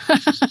 Yuck.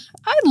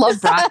 I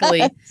love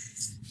broccoli.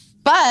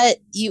 But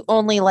you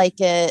only like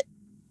it.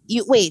 Do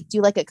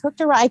you like it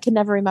cooked or raw? I can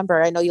never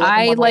remember. I know you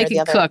like it one way or the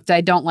other. Cooked.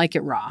 I don't like it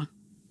raw.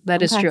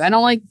 That is true. I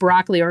don't like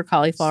broccoli or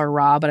cauliflower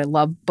raw, but I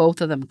love both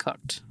of them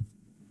cooked.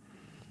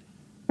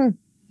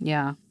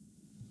 Yeah.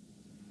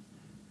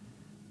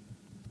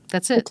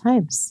 That's it. Good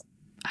times.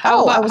 I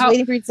was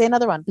waiting for you to say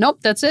another one. Nope,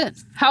 that's it.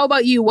 How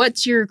about you?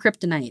 What's your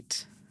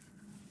kryptonite?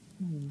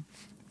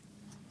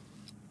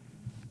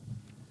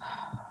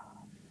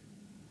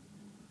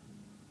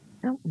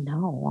 I don't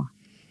know.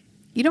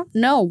 You don't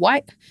know?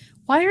 Why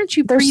aren't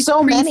you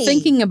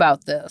thinking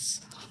about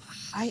this?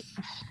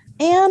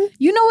 And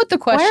you know what the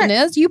question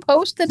is. You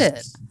posted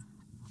it.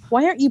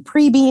 Why aren't you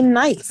being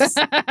nice?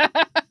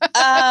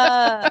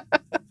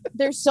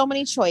 There's so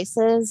many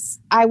choices.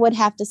 I would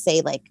have to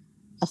say like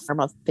a form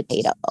of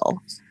potato.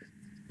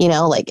 You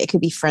know, like it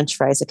could be French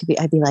fries.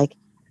 I'd be like,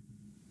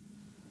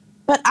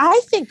 but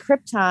I think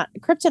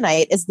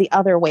kryptonite is the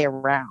other way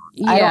around.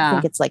 Yeah. I don't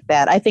think it's like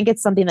that. I think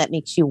it's something that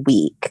makes you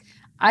weak.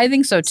 I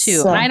think so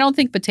too. And I don't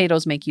think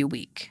potatoes make you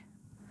weak.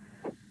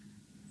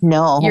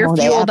 No, you're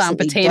fueled on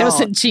potatoes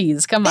and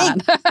cheese. Come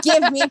on.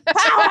 Give me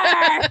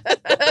power.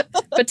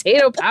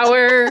 Potato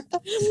power.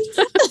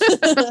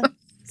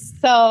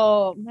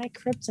 So my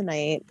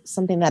kryptonite,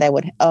 something that I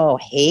would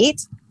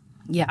hate.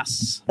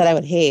 Yes. That I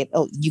would hate.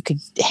 Oh, you could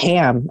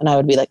ham. And I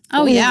would be like,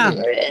 oh yeah.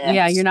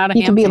 Yeah, you're not a ham.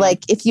 You can be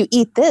like, if you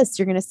eat this,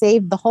 you're going to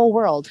save the whole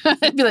world.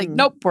 I'd be like,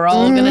 nope, we're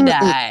all going to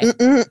die.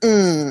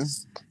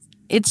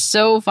 It's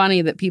so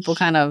funny that people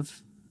kind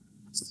of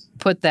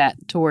put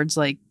that towards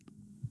like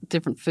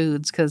different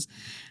foods because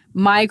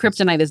my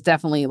kryptonite is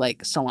definitely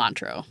like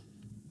cilantro.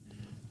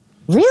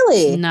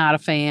 Really? Not a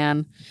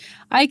fan.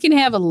 I can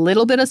have a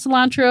little bit of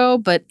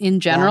cilantro, but in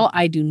general,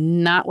 I do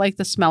not like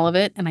the smell of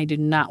it and I do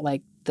not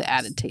like the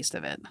added taste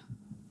of it.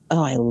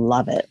 Oh, I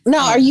love it.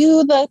 Now, are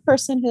you the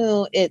person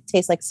who it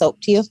tastes like soap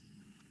to you?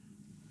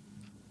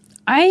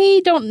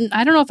 I don't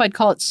know if I'd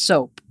call it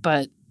soap,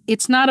 but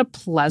it's not a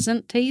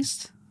pleasant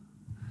taste.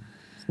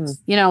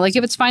 You know, like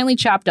if it's finely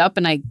chopped up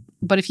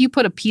but if you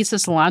put a piece of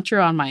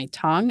cilantro on my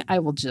tongue, I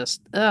will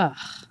just, ugh.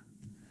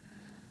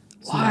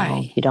 Why?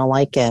 No, you don't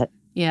like it.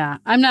 Yeah.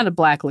 I'm not a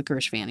black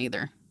licorice fan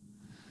either.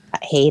 I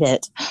hate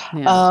it.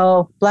 Yeah.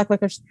 Oh, black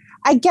licorice.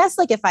 I guess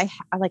like if I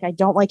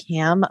don't like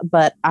ham,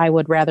 but I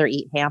would rather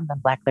eat ham than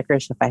black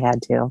licorice if I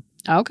had to.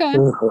 Okay.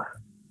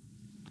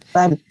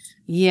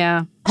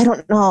 Yeah. I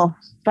don't know,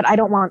 but I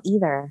don't want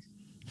either.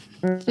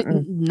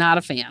 Not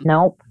a fan.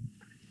 Nope.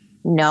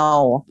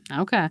 No.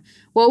 Okay.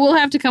 Well, we'll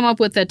have to come up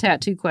with a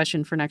tattoo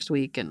question for next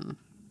week and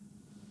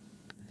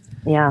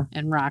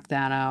rock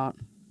that out.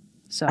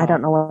 So I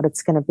don't know what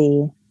it's going to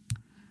be.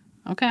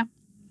 Okay.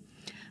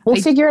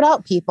 We'll figure it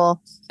out,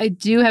 people. I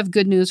do have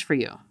good news for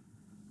you.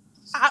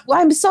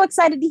 I'm so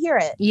excited to hear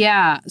it.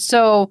 Yeah.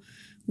 So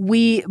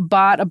we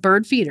bought a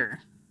bird feeder,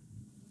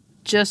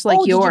 just like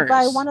yours. Did you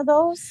buy one of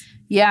those?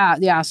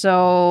 Yeah.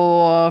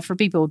 So for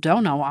people who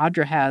don't know,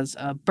 Audra has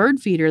a bird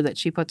feeder that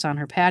she puts on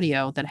her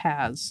patio that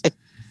has...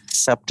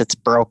 Except it's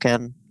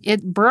broken.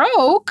 It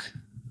broke?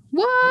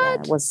 What? Yeah,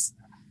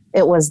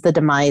 it was the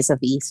demise of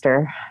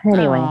Easter.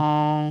 Anyway.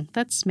 Oh,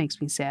 that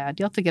makes me sad.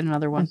 You'll have to get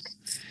another one.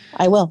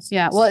 I will.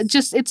 Yeah. Well, it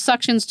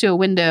suctions to a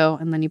window,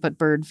 and then you put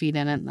bird feed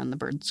in it, and then the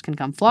birds can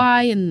come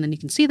fly, and then you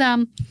can see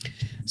them.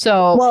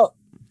 So... Well,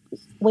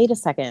 wait a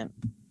second.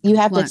 You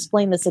have to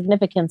explain the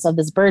significance of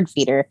this bird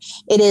feeder.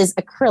 It is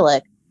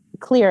acrylic,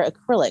 clear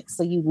acrylic.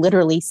 So you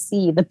literally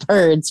see the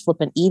birds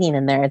flipping eating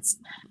in there.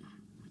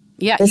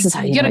 This is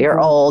how you know you're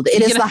old.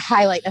 It is the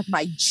highlight of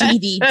my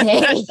GD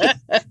day.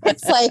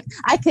 It's like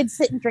I could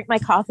sit and drink my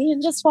coffee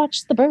and just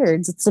watch the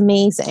birds. It's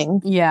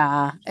amazing.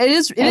 Yeah, it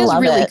is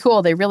really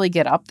cool. They really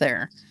get up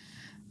there.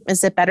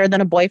 Is it better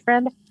than a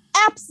boyfriend?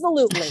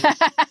 Absolutely.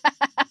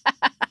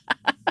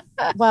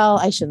 Well,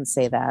 I shouldn't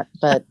say that,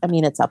 but I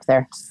mean, it's up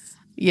there.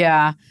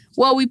 Yeah.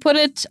 Well, we put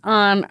it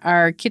on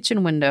our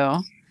kitchen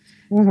window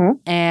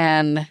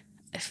and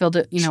filled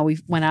it. You know, we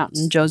went out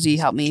and Josie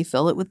helped me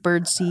fill it with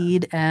bird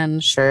seed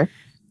and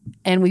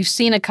and we've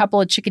seen a couple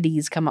of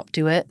chickadees come up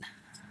to it.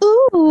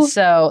 Ooh.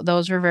 So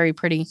those were very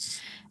pretty.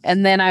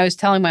 And then I was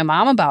telling my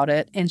mom about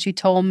it and she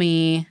told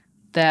me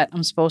that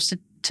I'm supposed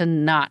to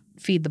not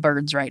feed the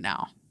birds right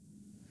now.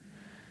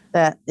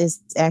 That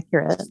is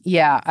accurate.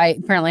 Yeah. I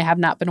apparently have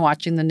not been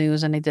watching the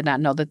news and I did not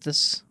know that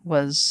this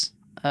was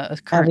a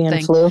current avian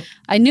thing. Flu.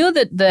 I knew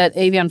that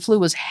avian flu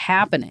was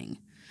happening,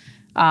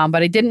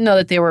 but I didn't know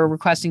that they were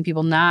requesting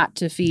people not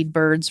to feed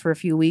birds for a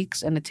few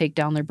weeks and to take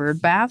down their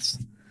bird baths.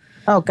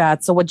 Oh,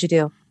 God. So what'd you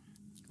do?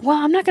 Well,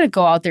 I'm not going to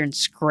go out there and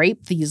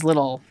scrape these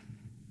little,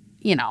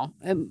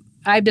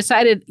 I've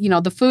decided,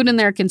 the food in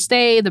there can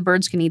stay, the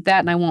birds can eat that,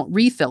 and I won't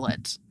refill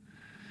it.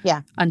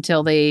 Yeah.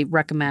 Until they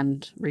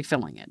recommend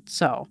refilling it.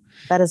 So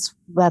that's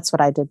what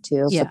I did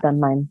too. Yeah. But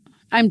then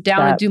I'm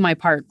down to do my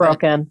part.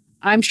 Broken.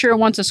 I'm sure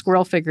once a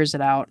squirrel figures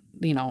it out,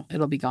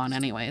 it'll be gone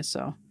anyway.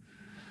 So.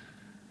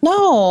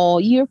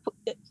 No,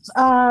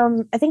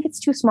 I think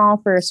it's too small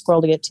for a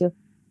squirrel to get to.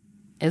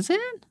 Is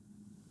it?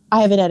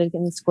 I haven't had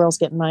any squirrels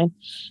get in mine.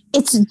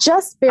 It's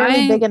just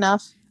barely big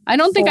enough. I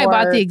don't think I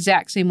bought the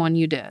exact same one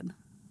you did.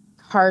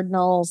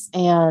 Cardinals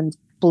and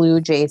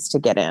blue jays to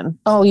get in.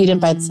 Oh, you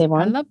didn't buy the same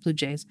one? I love blue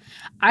jays.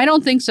 I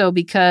don't think so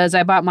because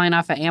I bought mine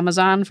off of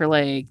Amazon for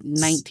like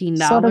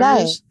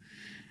 $19.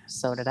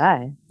 So did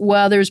I.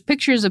 Well, there's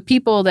pictures of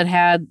people that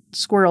had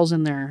squirrels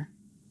in their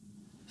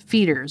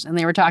feeders, and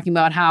they were talking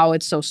about how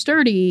it's so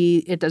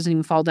sturdy, it doesn't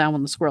even fall down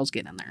when the squirrels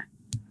get in there.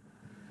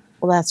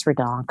 Well, that's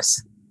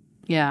redonks.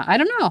 Yeah, I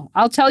don't know.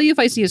 I'll tell you if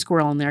I see a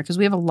squirrel in there because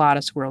we have a lot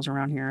of squirrels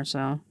around here.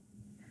 So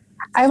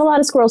I have a lot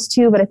of squirrels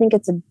too, but I think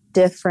it's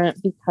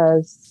different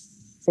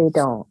because they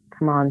don't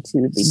come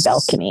onto the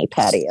balcony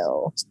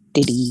patio.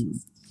 Diddy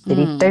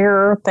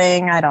their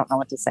thing. I don't know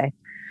what to say.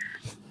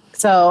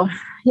 So,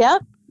 yeah.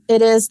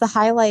 It is the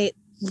highlight,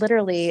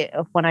 literally,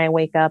 of when I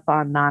wake up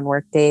on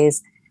non-work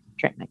days,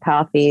 drink my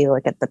coffee,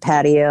 look at the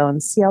patio,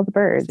 and see all the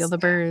birds. Feel the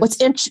birds.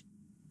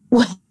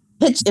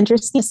 What's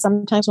interesting is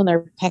sometimes when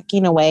they're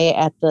pecking away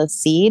at the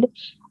seed,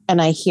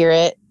 and I hear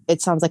it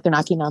sounds like they're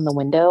knocking on the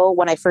window.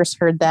 When I first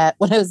heard that,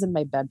 when I was in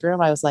my bedroom,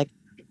 I was like,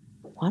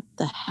 "What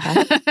the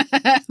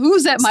heck?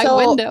 Who's at my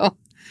window?"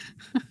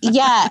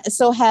 Yeah.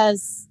 So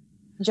has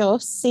Joe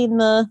seen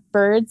the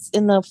birds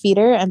in the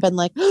feeder and been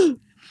like,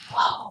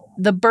 "Whoa!"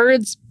 The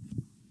birds.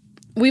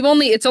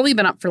 It's only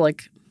been up for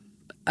like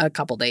a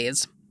couple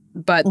days,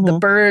 but the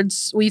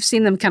birds, we've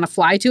seen them kind of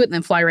fly to it and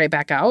then fly right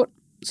back out.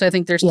 So I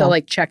think they're still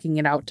like checking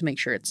it out to make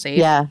sure it's safe.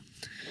 Yeah.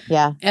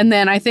 Yeah. And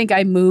then I think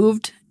I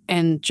moved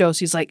and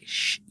Josie's like,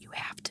 "Shh, you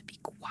have to be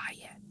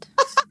quiet."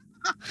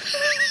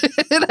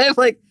 And I'm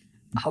like,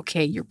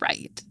 okay, you're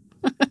right.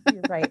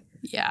 You're right.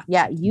 Yeah.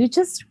 Yeah. You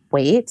just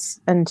wait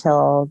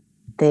until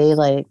they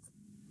like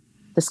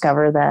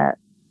discover that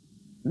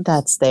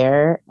that's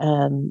there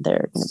and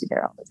they're going to be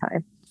there all the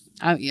time.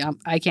 Yeah,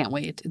 I can't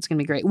wait. It's going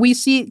to be great. We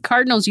see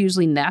cardinals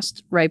usually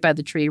nest right by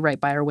the tree, right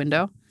by our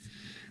window.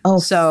 Oh,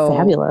 so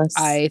fabulous.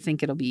 I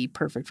think it'll be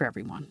perfect for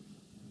everyone.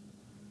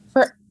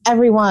 For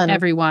everyone.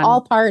 Everyone.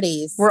 All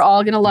parties. We're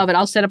all going to love it.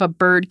 I'll set up a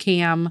bird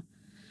cam.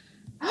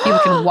 People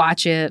can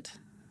watch it.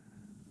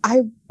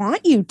 I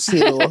want you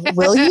to.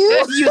 Will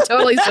you? You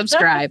totally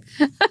subscribe.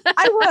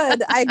 I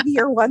would. I'd be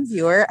your one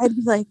viewer. I'd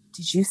be like,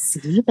 did you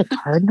see the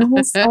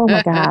cardinals? Oh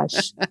my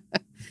gosh.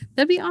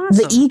 That'd be awesome.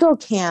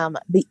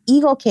 The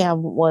Eagle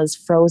Cam was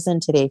frozen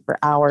today for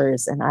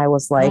hours. And I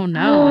was like, oh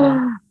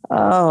no.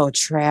 Oh,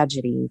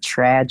 tragedy.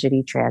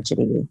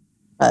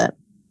 But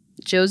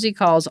Josie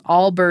calls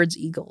all birds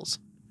eagles.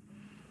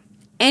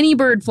 Any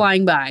bird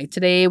flying by.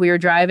 Today we were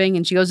driving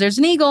and she goes, "There's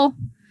an eagle."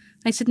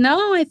 I said,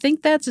 "No, I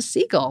think that's a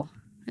seagull."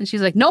 And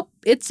she's like, "Nope,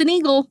 it's an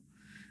eagle."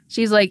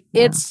 She's like,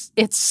 it's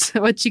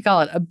what'd she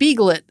call it? A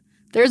beaglet.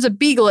 There's a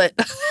beaglet.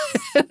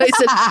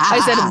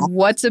 I said,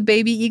 what's a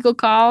baby eagle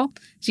call?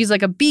 She's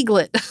like, a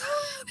beaglet.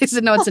 I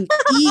said, no, it's an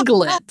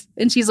eaglet.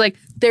 And she's like,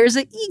 there's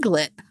an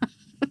eaglet.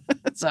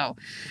 So,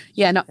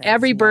 yeah, no,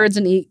 every bird's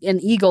an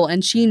eagle,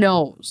 and she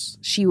knows.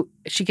 She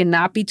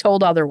cannot be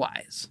told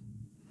otherwise.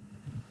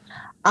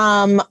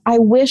 I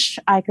wish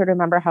I could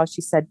remember how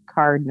she said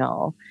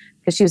cardinal,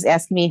 because she was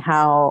asking me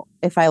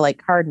if I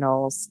like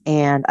cardinals,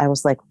 and I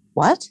was like,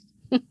 what?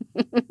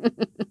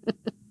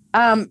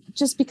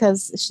 Just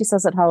because she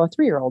says it how a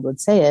 3-year-old would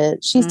say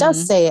it. She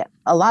does say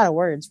a lot of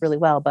words really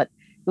well, but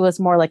it was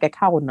more like a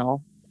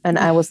cardinal. And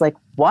I was like,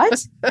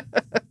 what?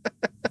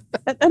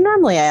 And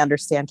normally I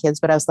understand kids,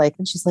 but I was like,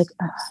 and she's like,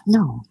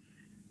 no.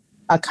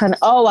 A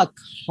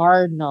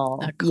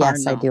cardinal.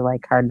 Yes, I do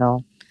like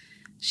cardinal.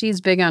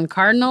 She's big on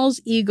cardinals,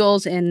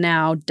 eagles, and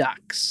now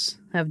ducks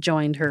have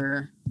joined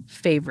her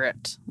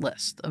favorite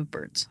list of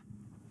birds.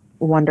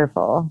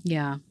 Wonderful.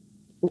 Yeah.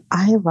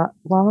 I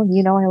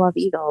love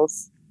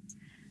eagles.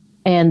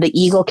 And the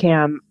eagle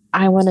cam,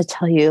 I want to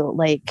tell you,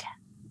 like,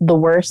 the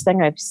worst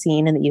thing I've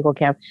seen in the eagle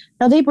cam.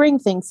 Now, they bring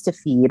things to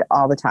feed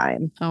all the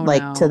time,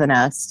 to the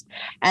nest.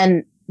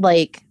 And,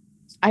 like,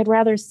 I'd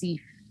rather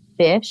see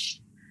fish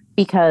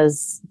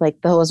because,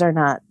 like, those are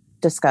not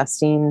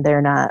disgusting.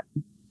 They're not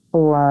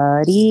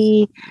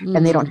bloody.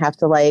 And they don't have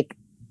to, like,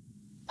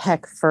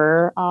 peck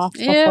fur off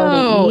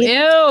before they eat.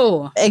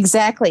 Ew.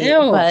 Exactly.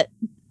 Ew. But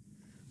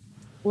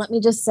let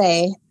me just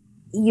say,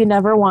 you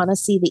never want to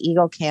see the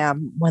eagle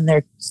cam when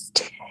they're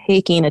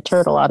taking a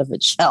turtle out of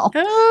its shell.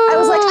 I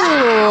was like,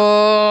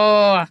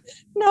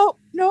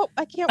 nope,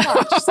 I can't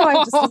watch. So I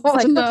just was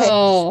like,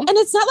 okay. And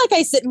it's not like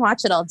I sit and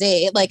watch it all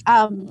day. Like,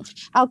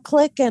 I'll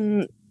click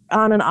and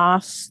on and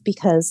off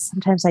because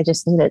sometimes I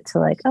just need it to,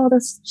 like, oh,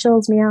 this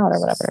chills me out or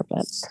whatever.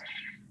 But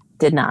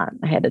did not.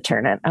 I had to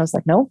turn it. I was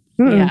like, nope.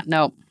 Yeah,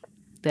 nope.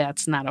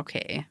 That's not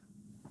okay.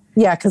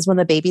 Yeah, because when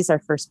the babies are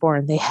first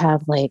born, they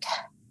have, like,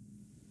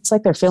 it's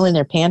like they're filling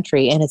their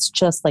pantry, and it's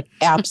just like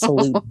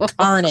absolute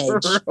carnage.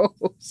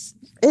 Gross.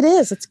 It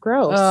is. It's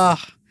gross. Ugh.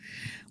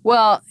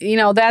 Well,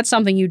 that's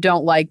something you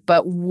don't like,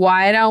 but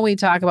why don't we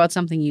talk about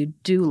something you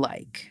do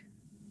like?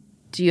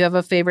 Do you have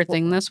a favorite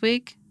thing this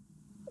week?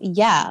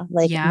 Yeah.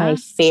 My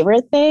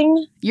favorite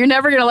thing? You're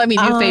never going to let me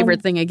do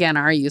favorite thing again,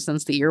 are you,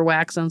 since the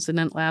earwax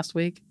incident last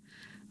week?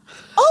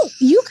 Oh,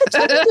 you could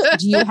tell me.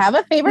 Do you have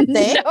a favorite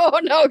thing?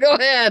 No, go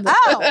ahead.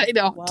 Oh, I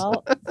don't.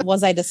 Well,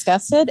 was I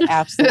disgusted?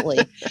 Absolutely.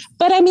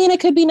 But I mean, it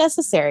could be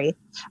necessary.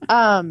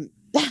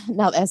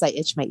 Now, as I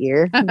itch my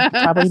ear, I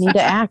probably need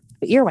to act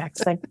the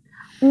earwax thing.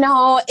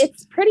 No,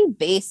 it's pretty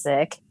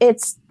basic.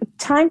 It's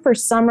time for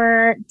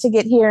summer to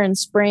get here in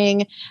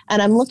spring,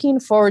 and I'm looking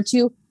forward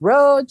to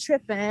road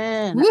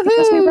tripping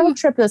because we road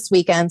trip this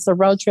weekend. So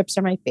road trips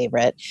are my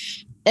favorite.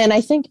 And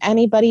I think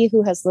anybody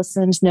who has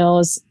listened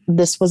knows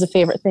this was a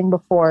favorite thing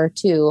before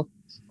too.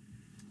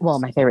 Well,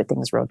 my favorite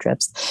thing is road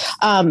trips.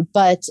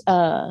 But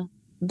the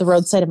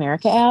Roadside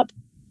America app,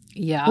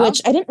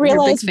 which I didn't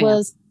realize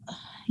was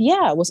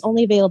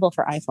only available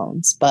for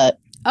iPhones. But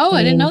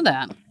I didn't know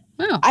that.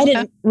 Oh, I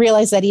didn't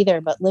realize that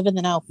either, but live in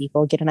the now,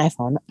 people. Get an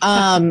iPhone.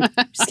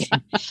 Just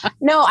kidding.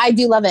 No, I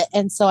do love it.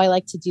 And so I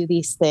like to do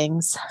these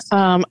things.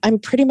 I'm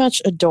pretty much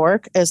a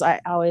dork, as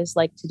I always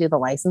like to do the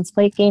license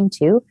plate game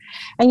too.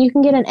 And you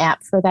can get an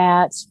app for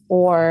that,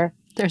 or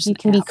you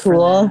can be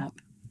cool.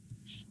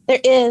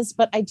 There is,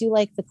 but I do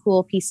like the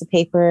cool piece of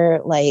paper.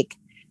 Like,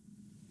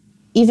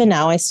 even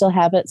now I still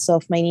have it. So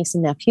if my niece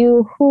and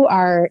nephew, who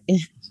are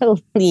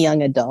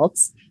young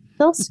adults,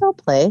 they'll still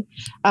play.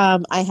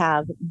 I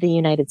have the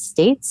United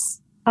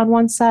States on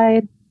one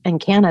side and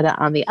Canada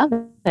on the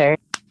other,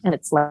 and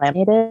it's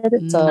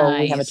laminated. So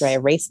we have a dry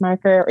erase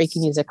marker, or you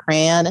can use a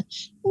crayon. You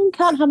can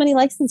count how many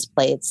license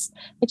plates.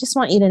 I just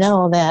want you to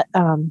know that,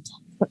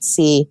 let's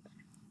see,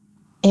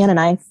 Anne and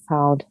I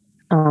found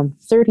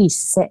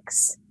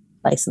 36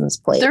 license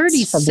plates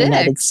 36? from the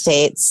United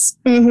States.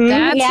 Mm-hmm.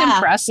 That's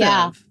impressive.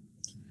 Yeah.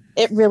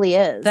 It really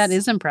is. That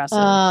is impressive.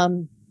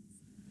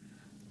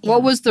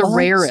 What was the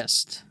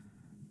rarest?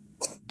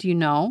 Do you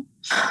know?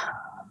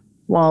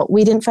 Well,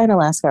 we didn't find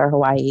Alaska or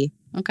Hawaii.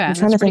 Okay, I'm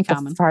trying to think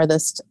the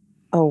farthest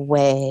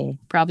away.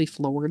 Probably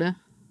Florida.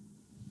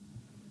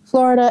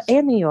 Florida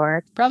and New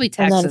York. Probably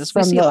Texas.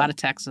 We see a lot of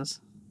Texas.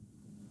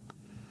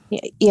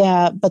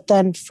 Yeah, but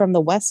then from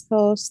the West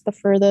Coast, the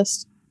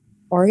furthest,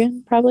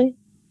 Oregon, probably.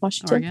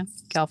 Washington. Oregon,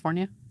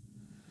 California.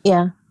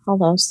 Yeah, all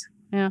those.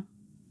 Yeah.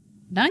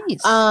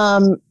 Nice.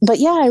 But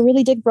yeah, I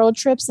really dig road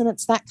trips, and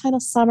it's that kind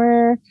of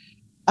summer.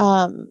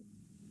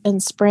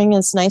 And spring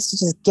is nice to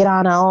just get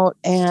on out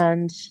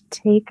and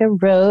take a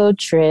road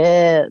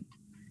trip.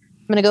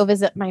 I'm going to go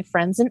visit my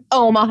friends in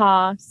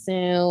Omaha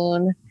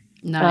soon.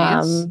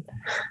 Nice.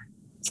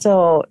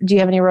 So do you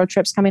have any road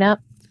trips coming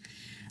up?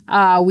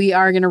 We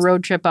are going to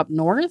road trip up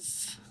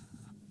north,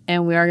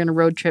 and we are going to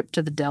road trip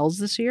to the Dells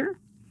this year.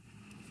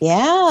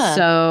 Yeah.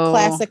 So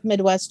classic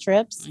Midwest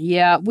trips.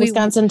 Yeah.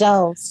 Wisconsin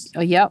Dells.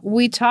 Yeah.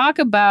 We talk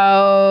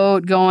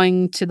about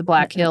going to the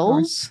Black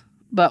Hills,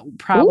 but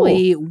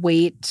probably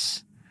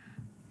wait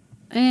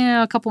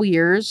a couple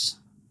years.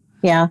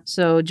 Yeah.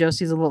 So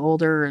Josie's a little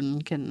older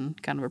and can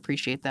kind of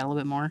appreciate that a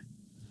little bit more.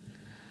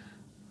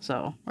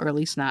 So, or at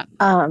least not,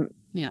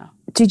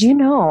 Did you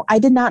know, I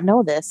did not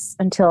know this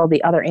until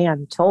the other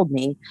Ann told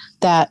me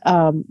that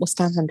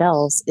Wisconsin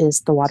Dells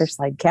is the water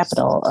slide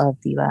capital of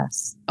the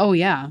U.S. Oh,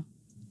 yeah.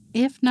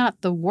 If not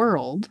the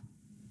world.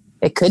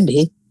 It could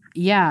be.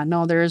 Yeah,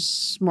 no,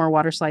 there's more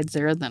water slides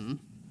there than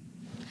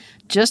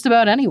just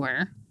about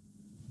anywhere.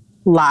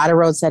 A lot of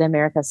Roadside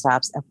America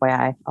stops,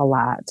 FYI. A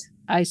lot.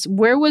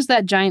 Where was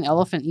that giant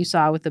elephant you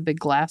saw with the big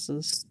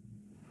glasses?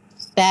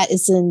 That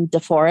is in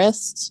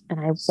DeForest, and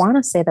I want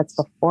to say that's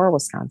before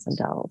Wisconsin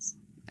Dells.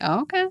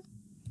 Oh, okay.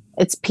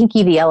 It's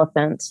Pinky the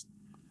elephant.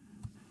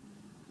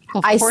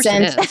 Well, of course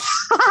it is.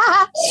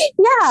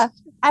 Yeah,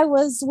 I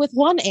was with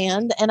one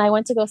and I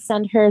went to go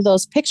send her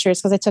those pictures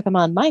because I took them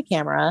on my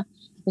camera,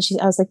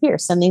 and I was like, "Here,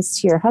 send these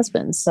to your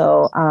husband."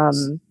 So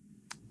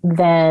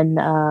then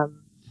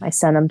I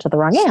sent them to the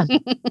wrong Ann.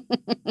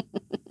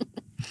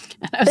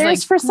 There's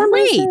like, for some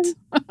reason.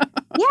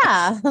 Yeah.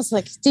 I was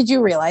like, did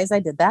you realize I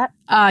did that?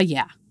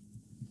 Yeah.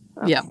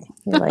 Okay. Yeah.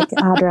 You're like,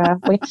 Audra.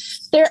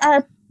 There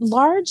are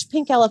large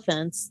pink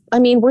elephants. I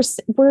mean,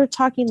 we're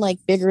talking like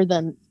bigger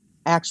than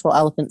actual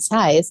elephant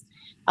size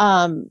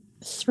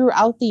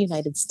throughout the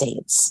United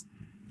States.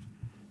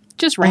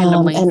 Just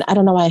randomly. And I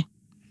don't know why.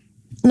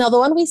 No, the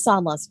one we saw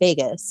in Las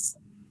Vegas,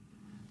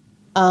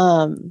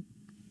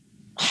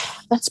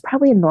 that's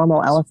probably a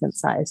normal elephant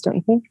size, don't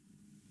you think?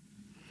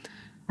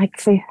 I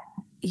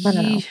don't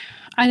know.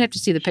 I'd have to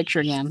see the picture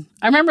again.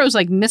 I remember it was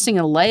like missing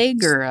a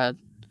leg or a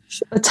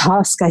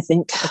tusk, I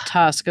think. A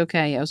tusk.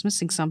 Okay. Yeah, I was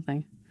missing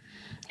something.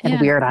 And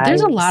weird eyes.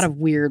 There's a lot of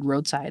weird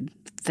roadside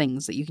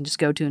things that you can just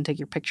go to and take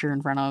your picture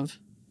in front of.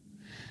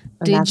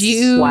 And did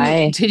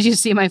you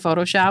see my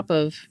Photoshop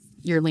of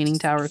your Leaning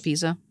Tower of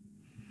Pisa?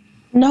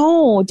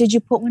 No. Did you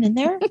put one in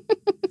there?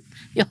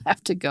 You'll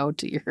have to go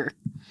to your...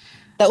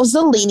 That was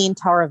the Leaning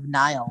Tower of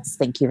Niles.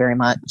 Thank you very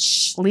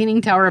much.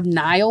 Leaning Tower of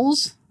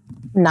Niles?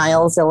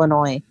 Niles,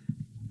 Illinois.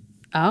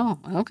 Oh,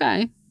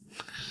 okay.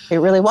 It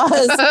really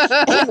was.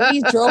 And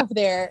we drove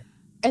there.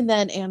 And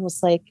then Anne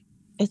was like,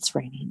 it's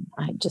raining.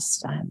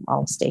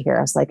 I'll stay here.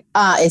 I was like,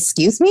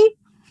 excuse me?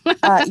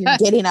 You're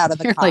getting out of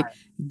the car. Like,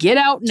 get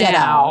out now. Get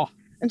out.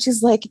 And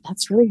she's like,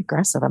 that's really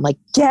aggressive. I'm like,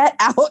 get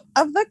out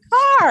of the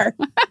car.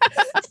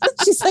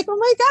 She's like, oh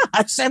my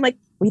gosh. I'm like,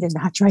 we did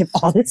not drive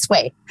all this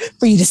way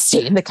for you to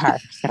stay in the car.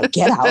 Now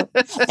get out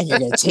and you're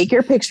going to take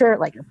your picture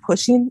like you're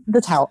pushing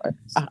the tower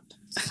up.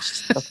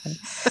 Okay.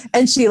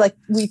 And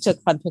we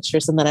took fun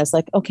pictures. And then I was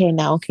like, okay,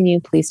 now can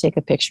you please take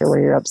a picture where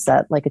you're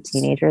upset like a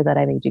teenager that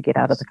I made you get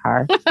out of the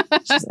car?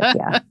 She's like,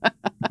 yeah.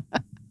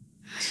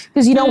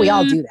 Because, we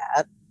all do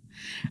that.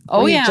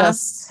 Oh, yeah.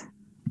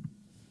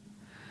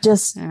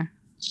 Just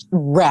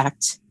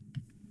wrecked.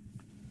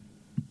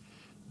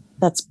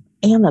 That's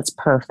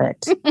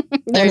perfect.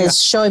 And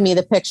is showing me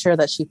the picture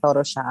that she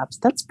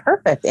photoshopped. That's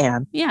perfect,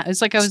 Anne. Yeah,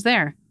 it's like I was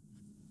there.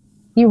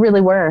 You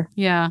really were.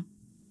 Yeah.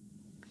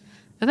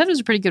 I thought it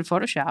was a pretty good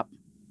Photoshop.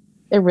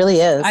 It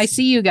really is. I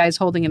see you guys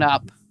holding it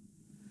up.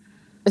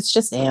 It's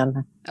just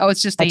Anne. Oh,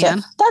 it's just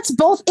Anne? That's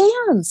both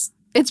Annes.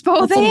 It's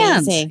both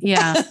Annes.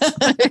 Yeah.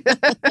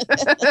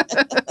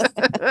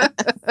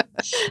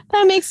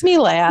 That makes me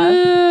laugh.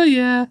 Oh,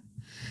 yeah.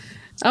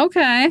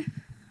 Okay.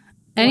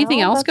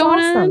 Anything else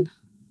going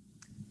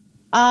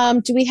on?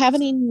 Do we have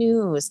any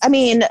news? I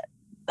mean,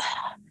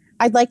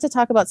 I'd like to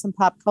talk about some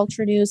pop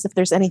culture news if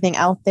there's anything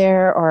out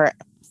there, or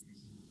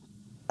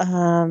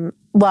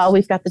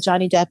we've got the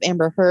Johnny Depp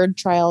Amber Heard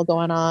trial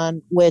going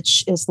on,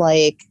 which is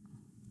like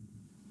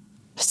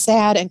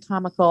sad and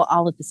comical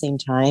all at the same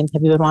time.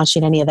 Have you been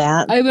watching any of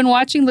that? I've been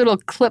watching little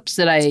clips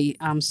that I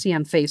see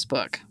on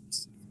Facebook.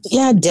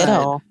 Yeah,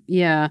 ditto.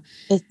 Yeah.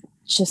 It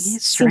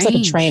just seems like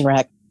a train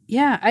wreck.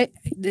 Yeah.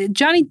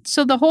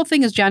 So the whole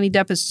thing is Johnny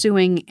Depp is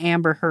suing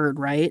Amber Heard,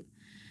 right?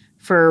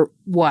 For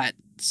what?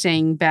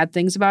 Saying bad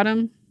things about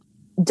him?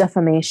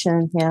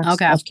 Defamation, yeah.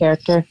 Okay. Of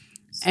character.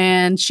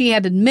 And she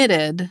had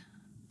admitted,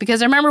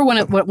 because I remember when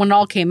it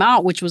all came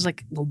out, which was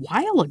like a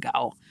while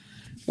ago,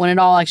 when it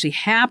all actually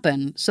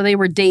happened. So they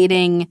were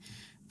dating,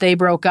 they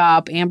broke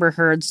up. Amber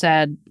Heard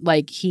said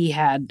like he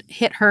had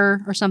hit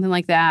her or something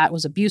like that,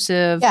 was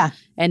abusive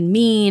and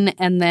mean.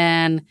 And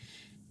then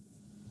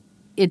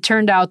it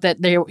turned out that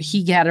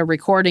he had a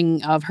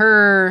recording of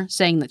her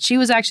saying that she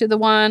was actually the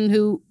one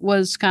who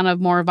was kind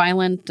of more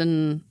violent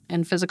and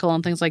physical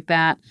and things like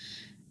that.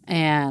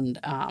 And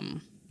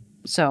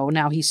so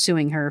now he's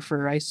suing her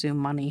for, I assume,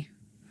 money.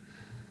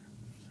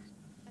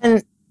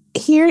 And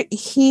here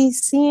he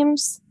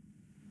seems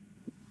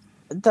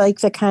like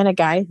the kind of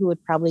guy who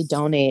would probably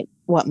donate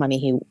what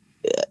money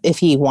if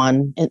he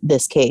won in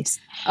this case.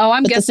 Oh,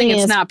 I'm guessing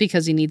it's not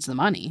because he needs the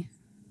money.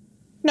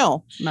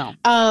 No.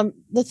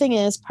 The thing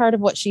is, part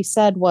of what she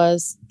said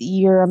was,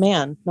 you're a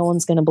man. No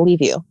one's going to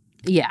believe you.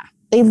 Yeah.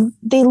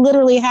 They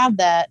literally have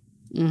that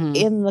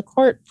in the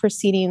court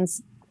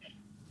proceedings.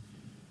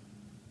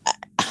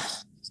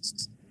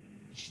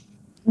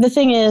 The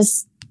thing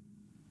is,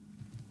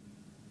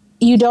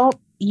 you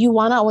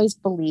want to always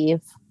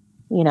believe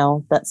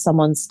that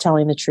someone's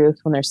telling the truth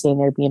when they're saying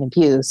they're being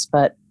abused.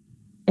 But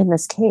in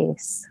this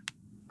case,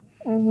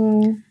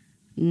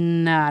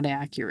 not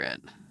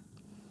accurate.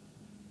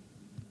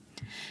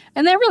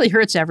 And that really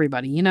hurts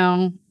everybody,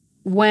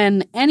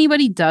 when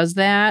anybody does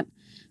that,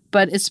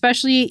 but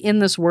especially in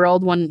this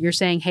world when you're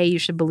saying, hey, you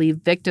should believe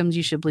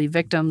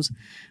victims.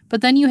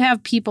 But then you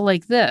have people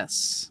like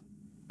this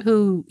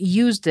who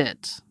used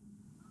it,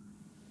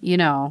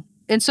 and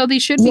so they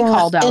should be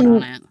called out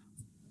on it.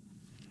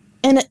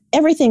 And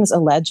everything's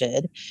alleged.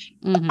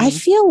 Mm-hmm. I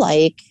feel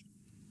like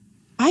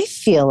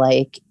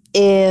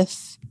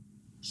if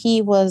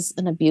he was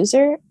an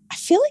abuser, I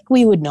feel like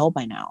we would know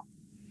by now.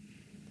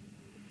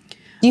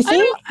 Do you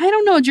think? I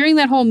don't know. During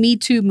that whole Me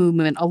Too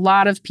movement, a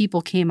lot of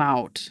people came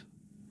out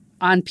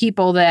on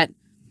people that,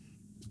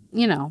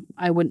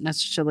 I wouldn't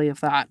necessarily have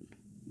thought.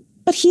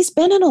 But he's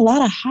been in a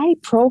lot of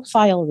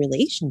high-profile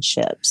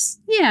relationships.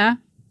 Yeah.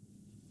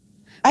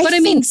 I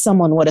think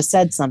someone would have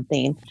said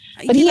something.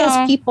 But he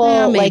has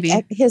people, like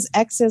his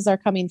exes are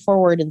coming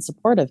forward in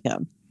support of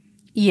him.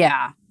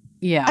 Yeah.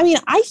 Yeah. I mean,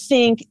 I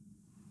think,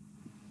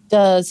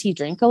 does he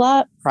drink a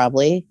lot?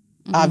 Probably.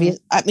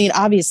 Mm-hmm.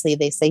 Obviously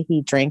they say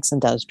he drinks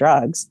and does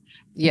drugs.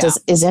 Yeah.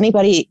 Is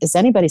anybody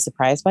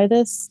surprised by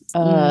this?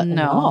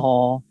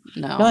 No,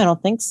 I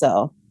don't think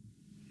so.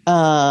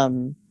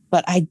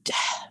 But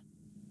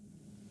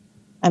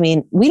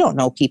we don't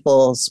know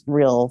people's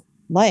real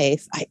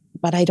life.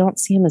 But I don't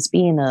see him as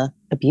being a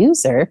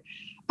abuser.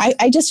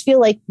 I just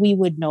feel like we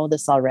would know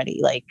this already.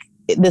 Like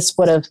this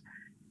would have.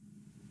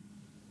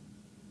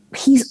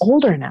 He's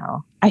older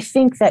now. I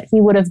think that he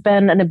would have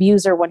been an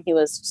abuser when he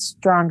was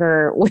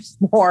stronger with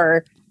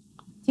more.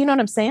 Do you know what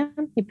I'm saying?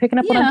 You picking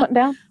up what I'm putting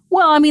down?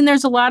 Well,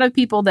 there's a lot of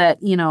people that,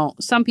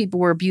 some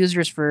people were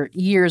abusers for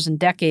years and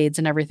decades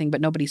and everything,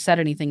 but nobody said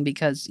anything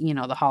because,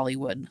 the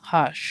Hollywood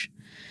hush.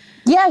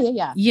 Yeah.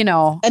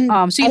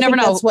 And so you never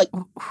know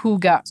who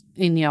got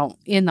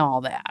in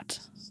all that.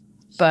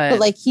 But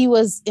like he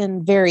was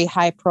in very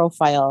high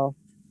profile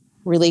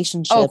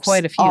relationships. Oh,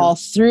 quite a few. All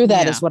through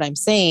that is what I'm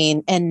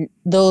saying. And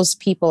those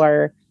people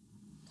are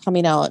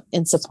coming out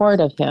in support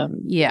of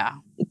him. Yeah.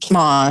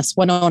 Moss,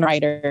 Winona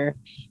Ryder,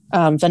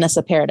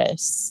 Vanessa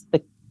Paradis.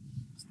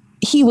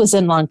 He was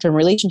in long-term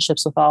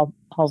relationships with all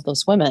of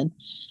those women,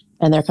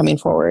 and they're coming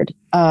forward.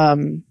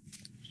 And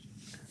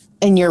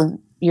you're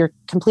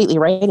completely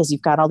right, as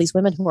you've got all these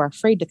women who are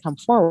afraid to come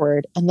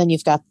forward, and then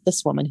you've got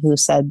this woman who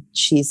said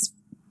she's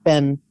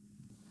been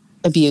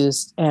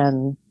abused.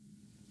 And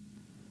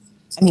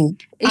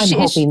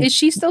is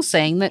she still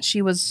saying that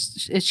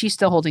is she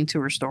still holding to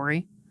her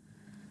story?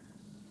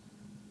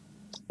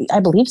 I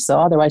believe so.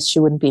 Otherwise she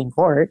wouldn't be in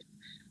court.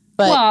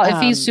 But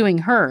if he's suing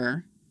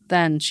her,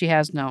 then she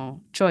has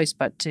no choice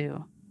but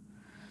to,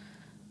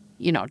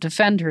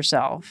 defend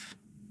herself.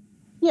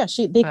 Yeah,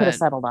 they could have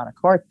settled out of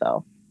court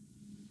though.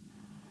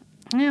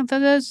 Yeah,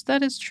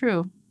 that is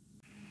true.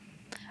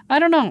 I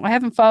don't know. I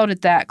haven't followed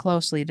it that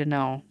closely to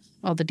know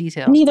all the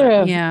details.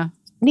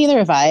 Neither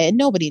have I. And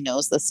nobody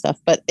knows this stuff.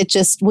 But it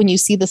just, when you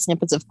see the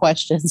snippets of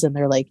questions and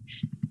they're like,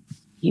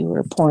 you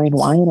were pouring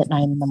wine at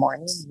 9 a.m.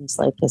 And he's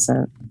like,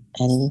 isn't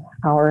any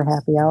hour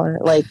happy hour?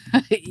 Like,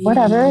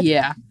 whatever.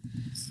 Yeah.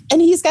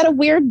 And he's got a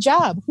weird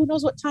job. Who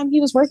knows what time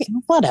he was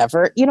working?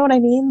 Whatever. You know what I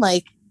mean?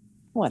 Like,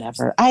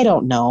 whatever. I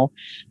don't know.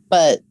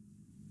 But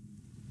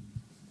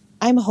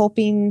I'm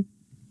hoping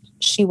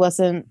she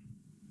wasn't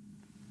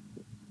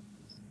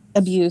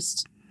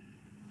abused.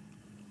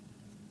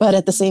 But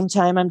at the same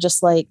time, I'm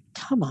just like,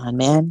 come on,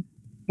 man.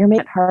 You're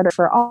making it harder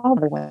for all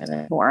the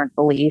women who aren't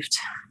believed.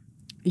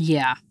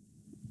 Yeah.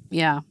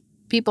 Yeah.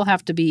 People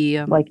have to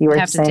be, like you were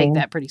have saying. To take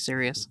that pretty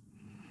serious.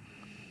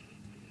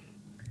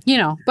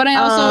 But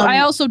I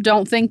also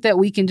don't think that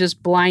we can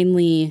just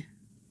blindly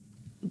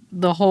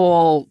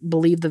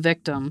believe the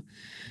victim.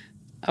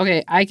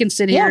 Okay, I can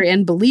sit here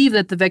and believe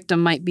that the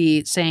victim might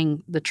be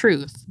saying the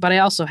truth, but I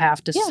also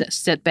have to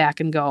sit back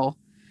and go,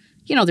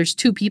 there's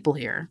two people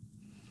here.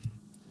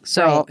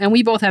 So, and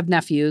we both have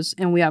nephews,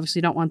 and we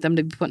obviously don't want them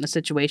to be put in a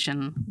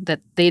situation that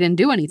they didn't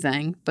do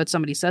anything, but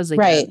somebody says they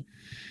did.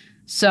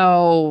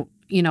 So,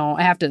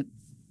 I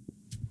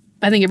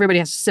think everybody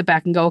has to sit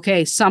back and go,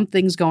 okay,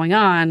 something's going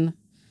on.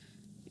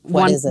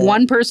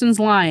 One person's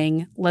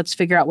lying. Let's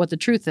figure out what the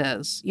truth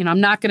is. I'm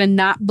not going to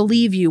not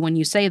believe you when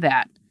you say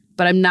that,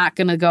 but I'm not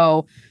going to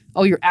go,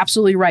 oh, you're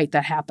absolutely right.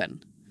 That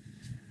happened.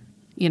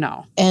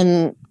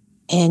 And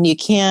you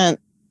can't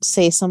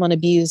say someone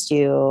abused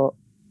you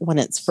when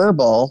it's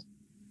verbal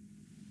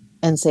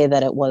and say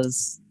that it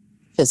was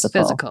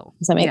physical.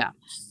 Does that make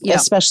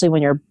especially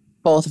when you're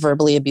both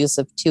verbally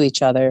abusive to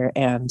each other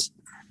and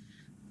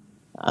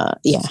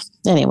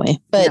anyway,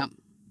 but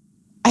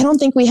I don't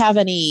think we have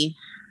any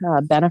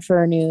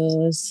Bennifer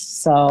news,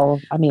 so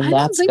that's good. I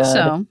don't think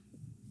so.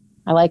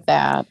 I like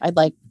that. I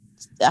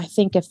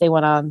think if they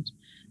went on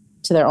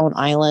to their own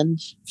island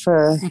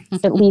for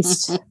at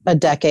least a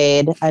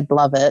decade, I'd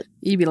love it.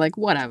 You'd be like,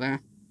 whatever.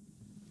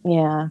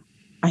 Yeah.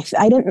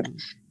 I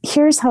didn't.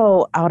 Here's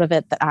how out of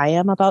it that I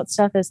am about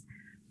stuff is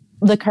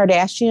the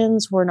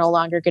Kardashians were no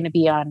longer going to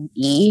be on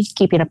E!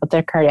 Keeping Up with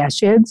the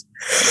Kardashians.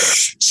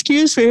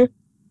 Excuse me.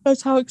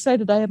 That's how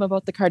excited I am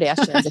about the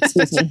Kardashians.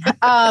 Excuse me.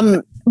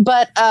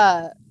 But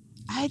I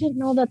didn't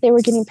know that they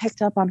were getting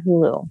picked up on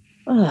Hulu.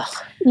 Ugh.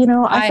 You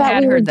know, I thought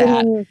had we heard were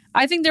getting... that.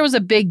 I think there was a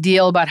big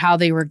deal about how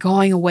they were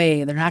going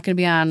away. They're not going to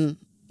be on,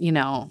 you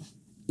know,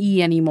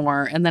 E!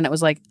 Anymore. And then it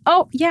was like,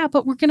 oh, yeah,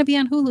 but we're going to be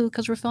on Hulu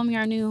because we're filming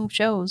our new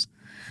shows.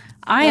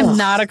 I am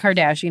not a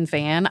Kardashian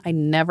fan. I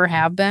never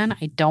have been.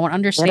 I don't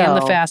understand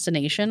the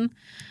fascination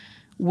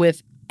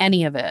with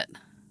any of it.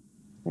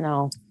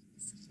 No.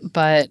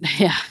 But,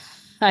 yeah,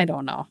 I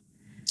don't know.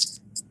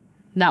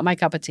 Not my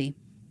cup of tea.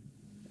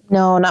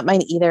 No, not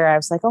mine either. I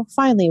was like, oh,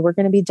 finally, we're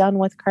going to be done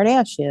with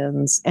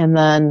Kardashians. And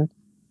then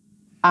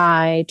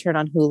I turn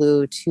on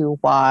Hulu to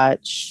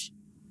watch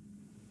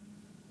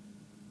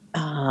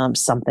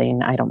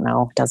something. I don't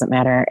know. It doesn't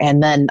matter.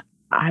 And then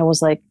I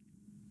was like,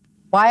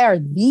 why are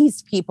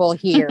these people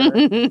here?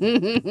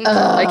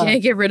 I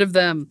can't get rid of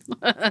them.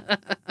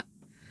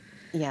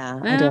 Yeah,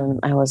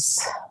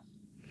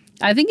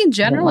 I think in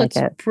general it's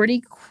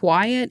pretty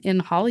quiet in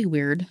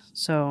Hollywood.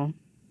 So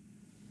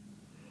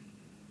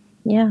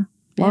yeah,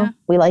 well,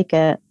 we like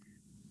it.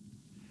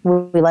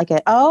 We like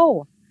it.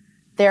 Oh,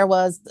 there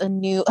was a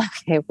new.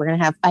 Okay,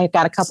 I've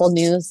got a couple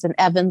news in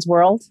Evan's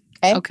world.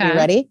 Okay. You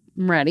ready?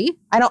 I'm ready.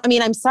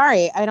 I'm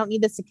sorry. I don't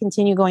need this to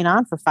continue going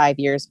on for 5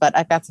 years, but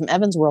I've got some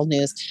Evan's World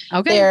news.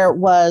 Okay. There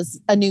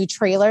was a new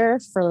trailer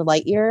for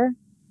Lightyear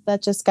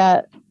that just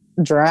got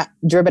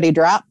dribbity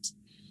dropped.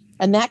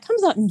 And that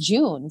comes out in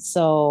June.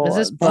 So is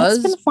this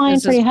Buzz? That's been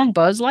flying pretty high.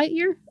 Buzz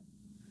Lightyear?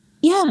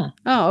 Yeah.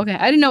 Oh, okay.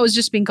 I didn't know it was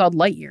just being called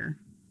Lightyear.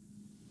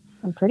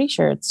 I'm pretty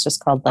sure it's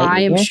just called Lightyear.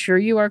 I am sure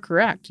you are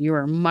correct. You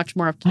are much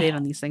more up to date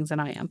on these things than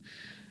I am.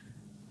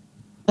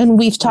 And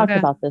we've talked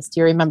about this. Do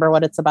you remember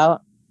what it's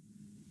about?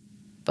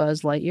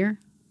 Buzz Lightyear?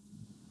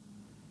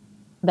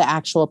 The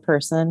actual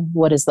person.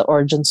 What is the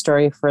origin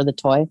story for the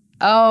toy?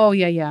 Oh,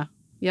 yeah.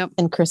 Yep.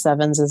 And Chris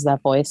Evans is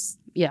that voice.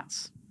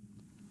 Yes.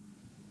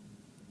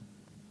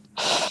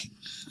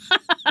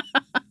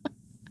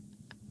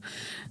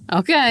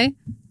 Okay.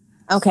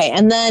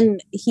 And then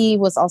he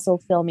was also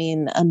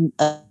filming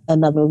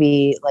another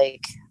movie,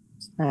 like,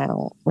 I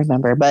don't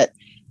remember, but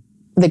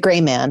The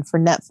Gray Man for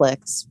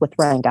Netflix with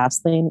Ryan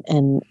Gosling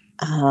and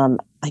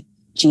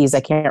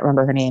I can't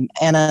remember her name.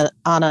 Ana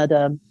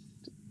de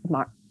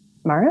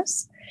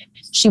Maris.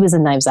 She was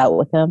in Knives Out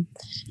with him.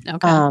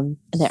 Okay. And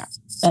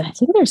I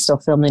think they're still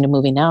filming a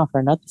movie now for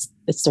another.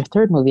 It's their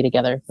third movie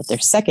together, but their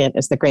second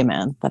is The Gray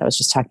Man that I was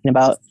just talking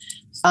about.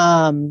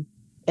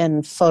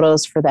 And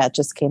photos for that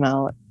just came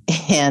out,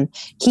 and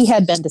he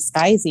had been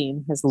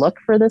disguising his look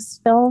for this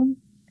film.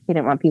 He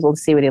didn't want people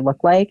to see what he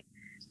looked like,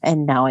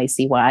 and now I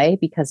see why,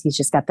 because he's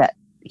just got that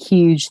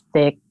huge,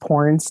 thick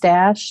porn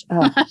stash.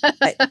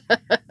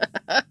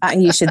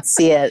 You should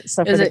see it.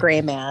 So for The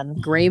Gray Man.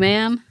 Gray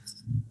Man?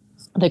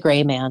 The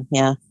Gray Man,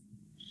 yeah.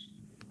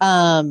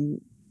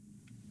 And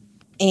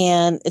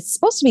it's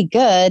supposed to be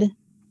good.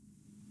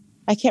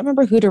 I can't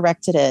remember who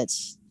directed it.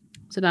 Is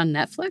it on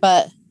Netflix?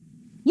 But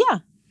yeah.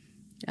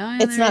 Oh, yeah,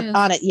 it's not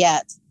on it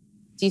yet.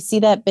 Do you see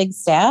that big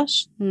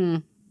stash?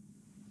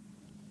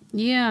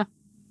 Yeah.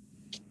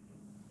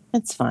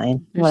 It's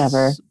fine.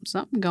 Whatever.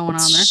 Something going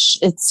on there.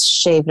 It's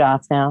shaved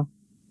off now.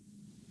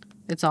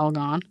 It's all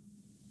gone.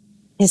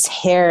 His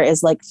hair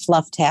is like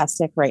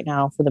flufftastic right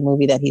now for the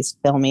movie that he's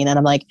filming. And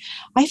I'm like,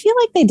 I feel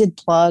like they did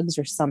plugs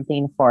or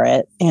something for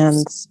it.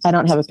 And I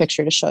don't have a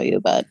picture to show you,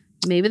 but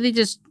maybe they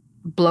just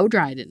blow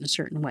dried it in a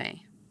certain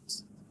way.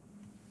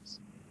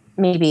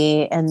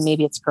 Maybe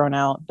it's grown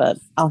out, but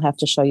I'll have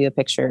to show you a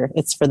picture.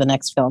 It's for the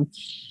next film.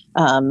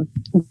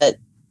 But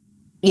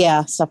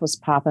yeah, stuff was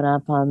popping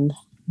up on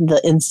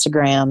the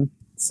Instagram.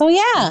 So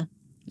yeah.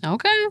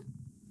 Okay.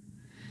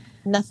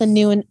 Nothing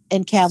new in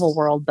Cavill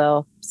world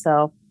though.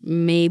 So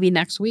maybe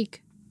next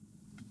week.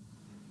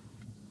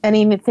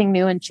 Anything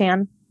new in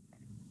Chan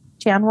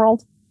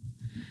world?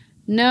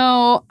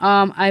 No,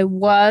 I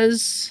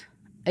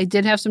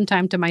did have some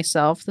time to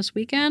myself this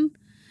weekend.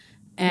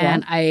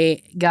 And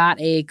I got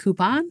a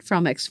coupon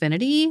from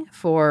Xfinity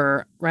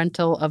for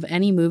rental of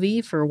any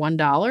movie for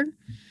 $1.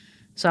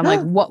 So I'm like,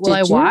 what will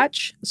I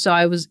watch? So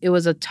it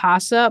was a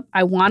toss up.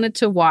 I wanted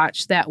to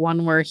watch that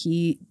one where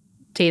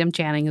Tatum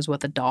Channing is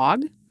with a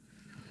dog.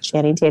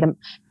 Channing Tatum.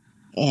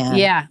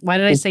 Yeah. Why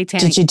did I say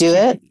Channing? Did you do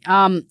it?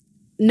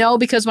 No,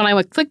 because when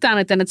I clicked on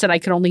it, then it said I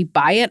could only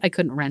buy it. I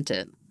couldn't rent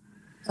it.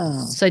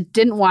 Oh. So I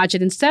didn't watch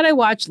it. Instead, I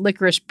watched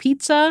Licorice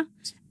Pizza.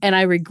 And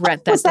I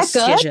regret that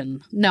decision.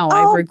 Good? No,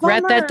 I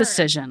regret that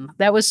decision.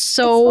 That was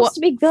so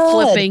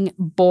flipping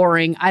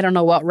boring. I don't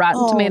know what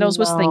Rotten Tomatoes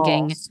was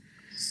thinking.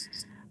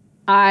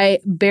 I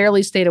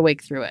barely stayed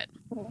awake through it.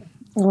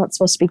 Oh, it's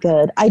supposed to be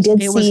good. I did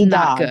see Dog. It was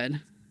not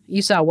good.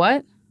 You saw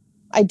what?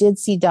 I did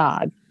see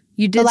Dog.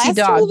 You did see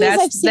Dog.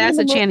 That's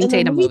a Channing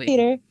Tatum movie.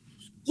 Theater.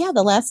 Yeah,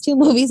 the last two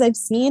movies I've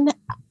seen,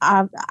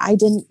 I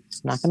didn't.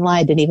 I'm not gonna lie,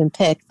 I didn't even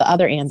pick the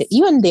other Ann.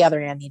 You and the other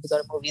Ann need to go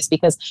to movies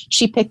because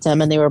she picked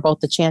him, and they were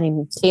both the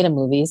Channing Tatum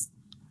movies.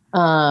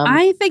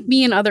 I think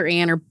me and other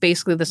Ann are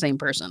basically the same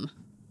person.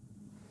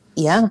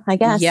 Yeah, I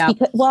guess. Yeah.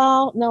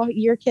 Well, no,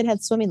 your kid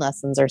had swimming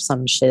lessons or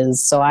some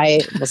shiz. So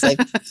I was like,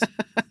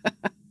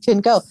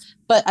 couldn't go.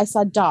 But I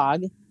saw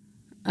Dog.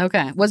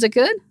 Okay. Was it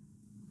good?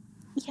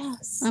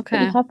 Yes.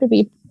 Okay. You have to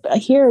be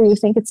here. You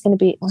think it's going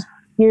to be,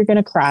 you're going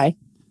to cry.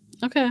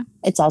 Okay.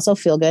 It's also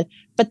feel good.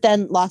 But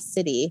then Lost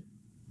City.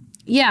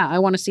 Yeah, I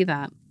want to see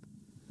that.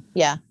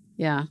 Yeah.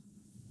 Yeah.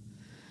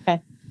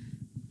 Okay.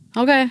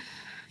 Okay.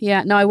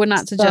 Yeah. No, I would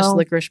not suggest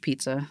Licorice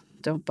Pizza.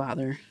 Don't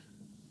bother.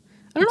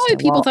 I don't know why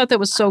people thought that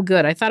was so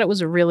good. I thought it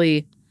was a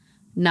really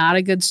not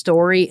a good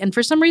story. And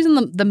for some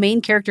reason, the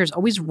main character is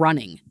always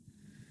running.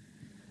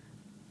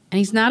 And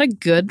he's not a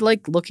good,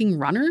 like, looking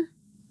runner.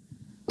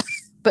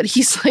 But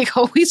he's, like,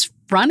 always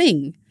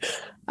running.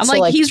 I'm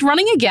like, he's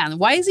running again.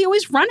 Why is he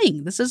always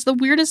running? This is the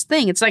weirdest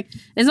thing. It's like,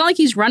 it's not like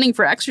he's running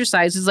for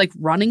exercise. He's, like,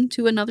 running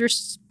to another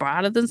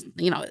spot of this.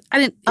 You know, I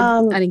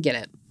didn't get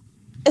it.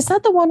 Is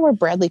that the one where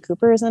Bradley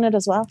Cooper is in it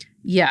as well?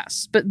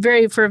 Yes, but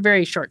for a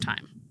very short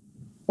time.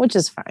 Which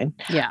is fine.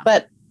 Yeah.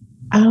 But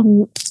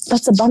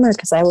that's a bummer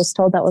because I was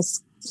told that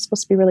was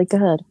supposed to be really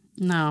good.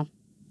 No.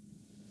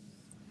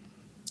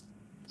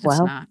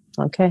 Well, not.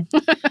 Okay.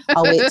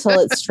 I'll wait till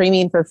it's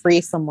streaming for free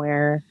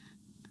somewhere.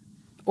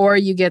 Or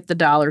you get the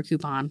 $1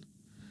 coupon.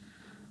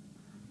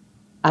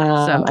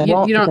 So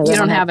you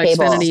don't have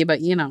Xfinity,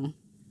 but you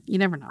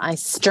never know. I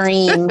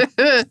stream.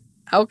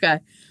 Okay.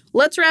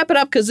 Let's wrap it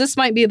up because this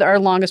might be our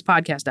longest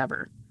podcast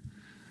ever.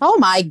 Oh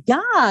my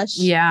gosh.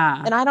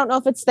 Yeah. And I don't know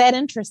if it's that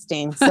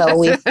interesting. So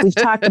we've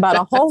talked about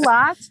a whole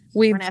lot.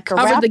 We've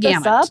covered the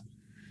gamut. Up.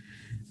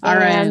 All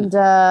right. And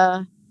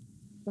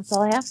that's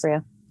all I have for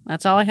you.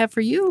 That's all I have for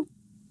you.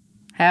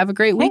 Have a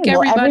great week,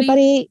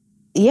 everybody.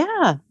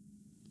 Yeah.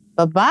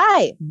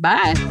 Bye-bye.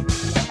 Bye.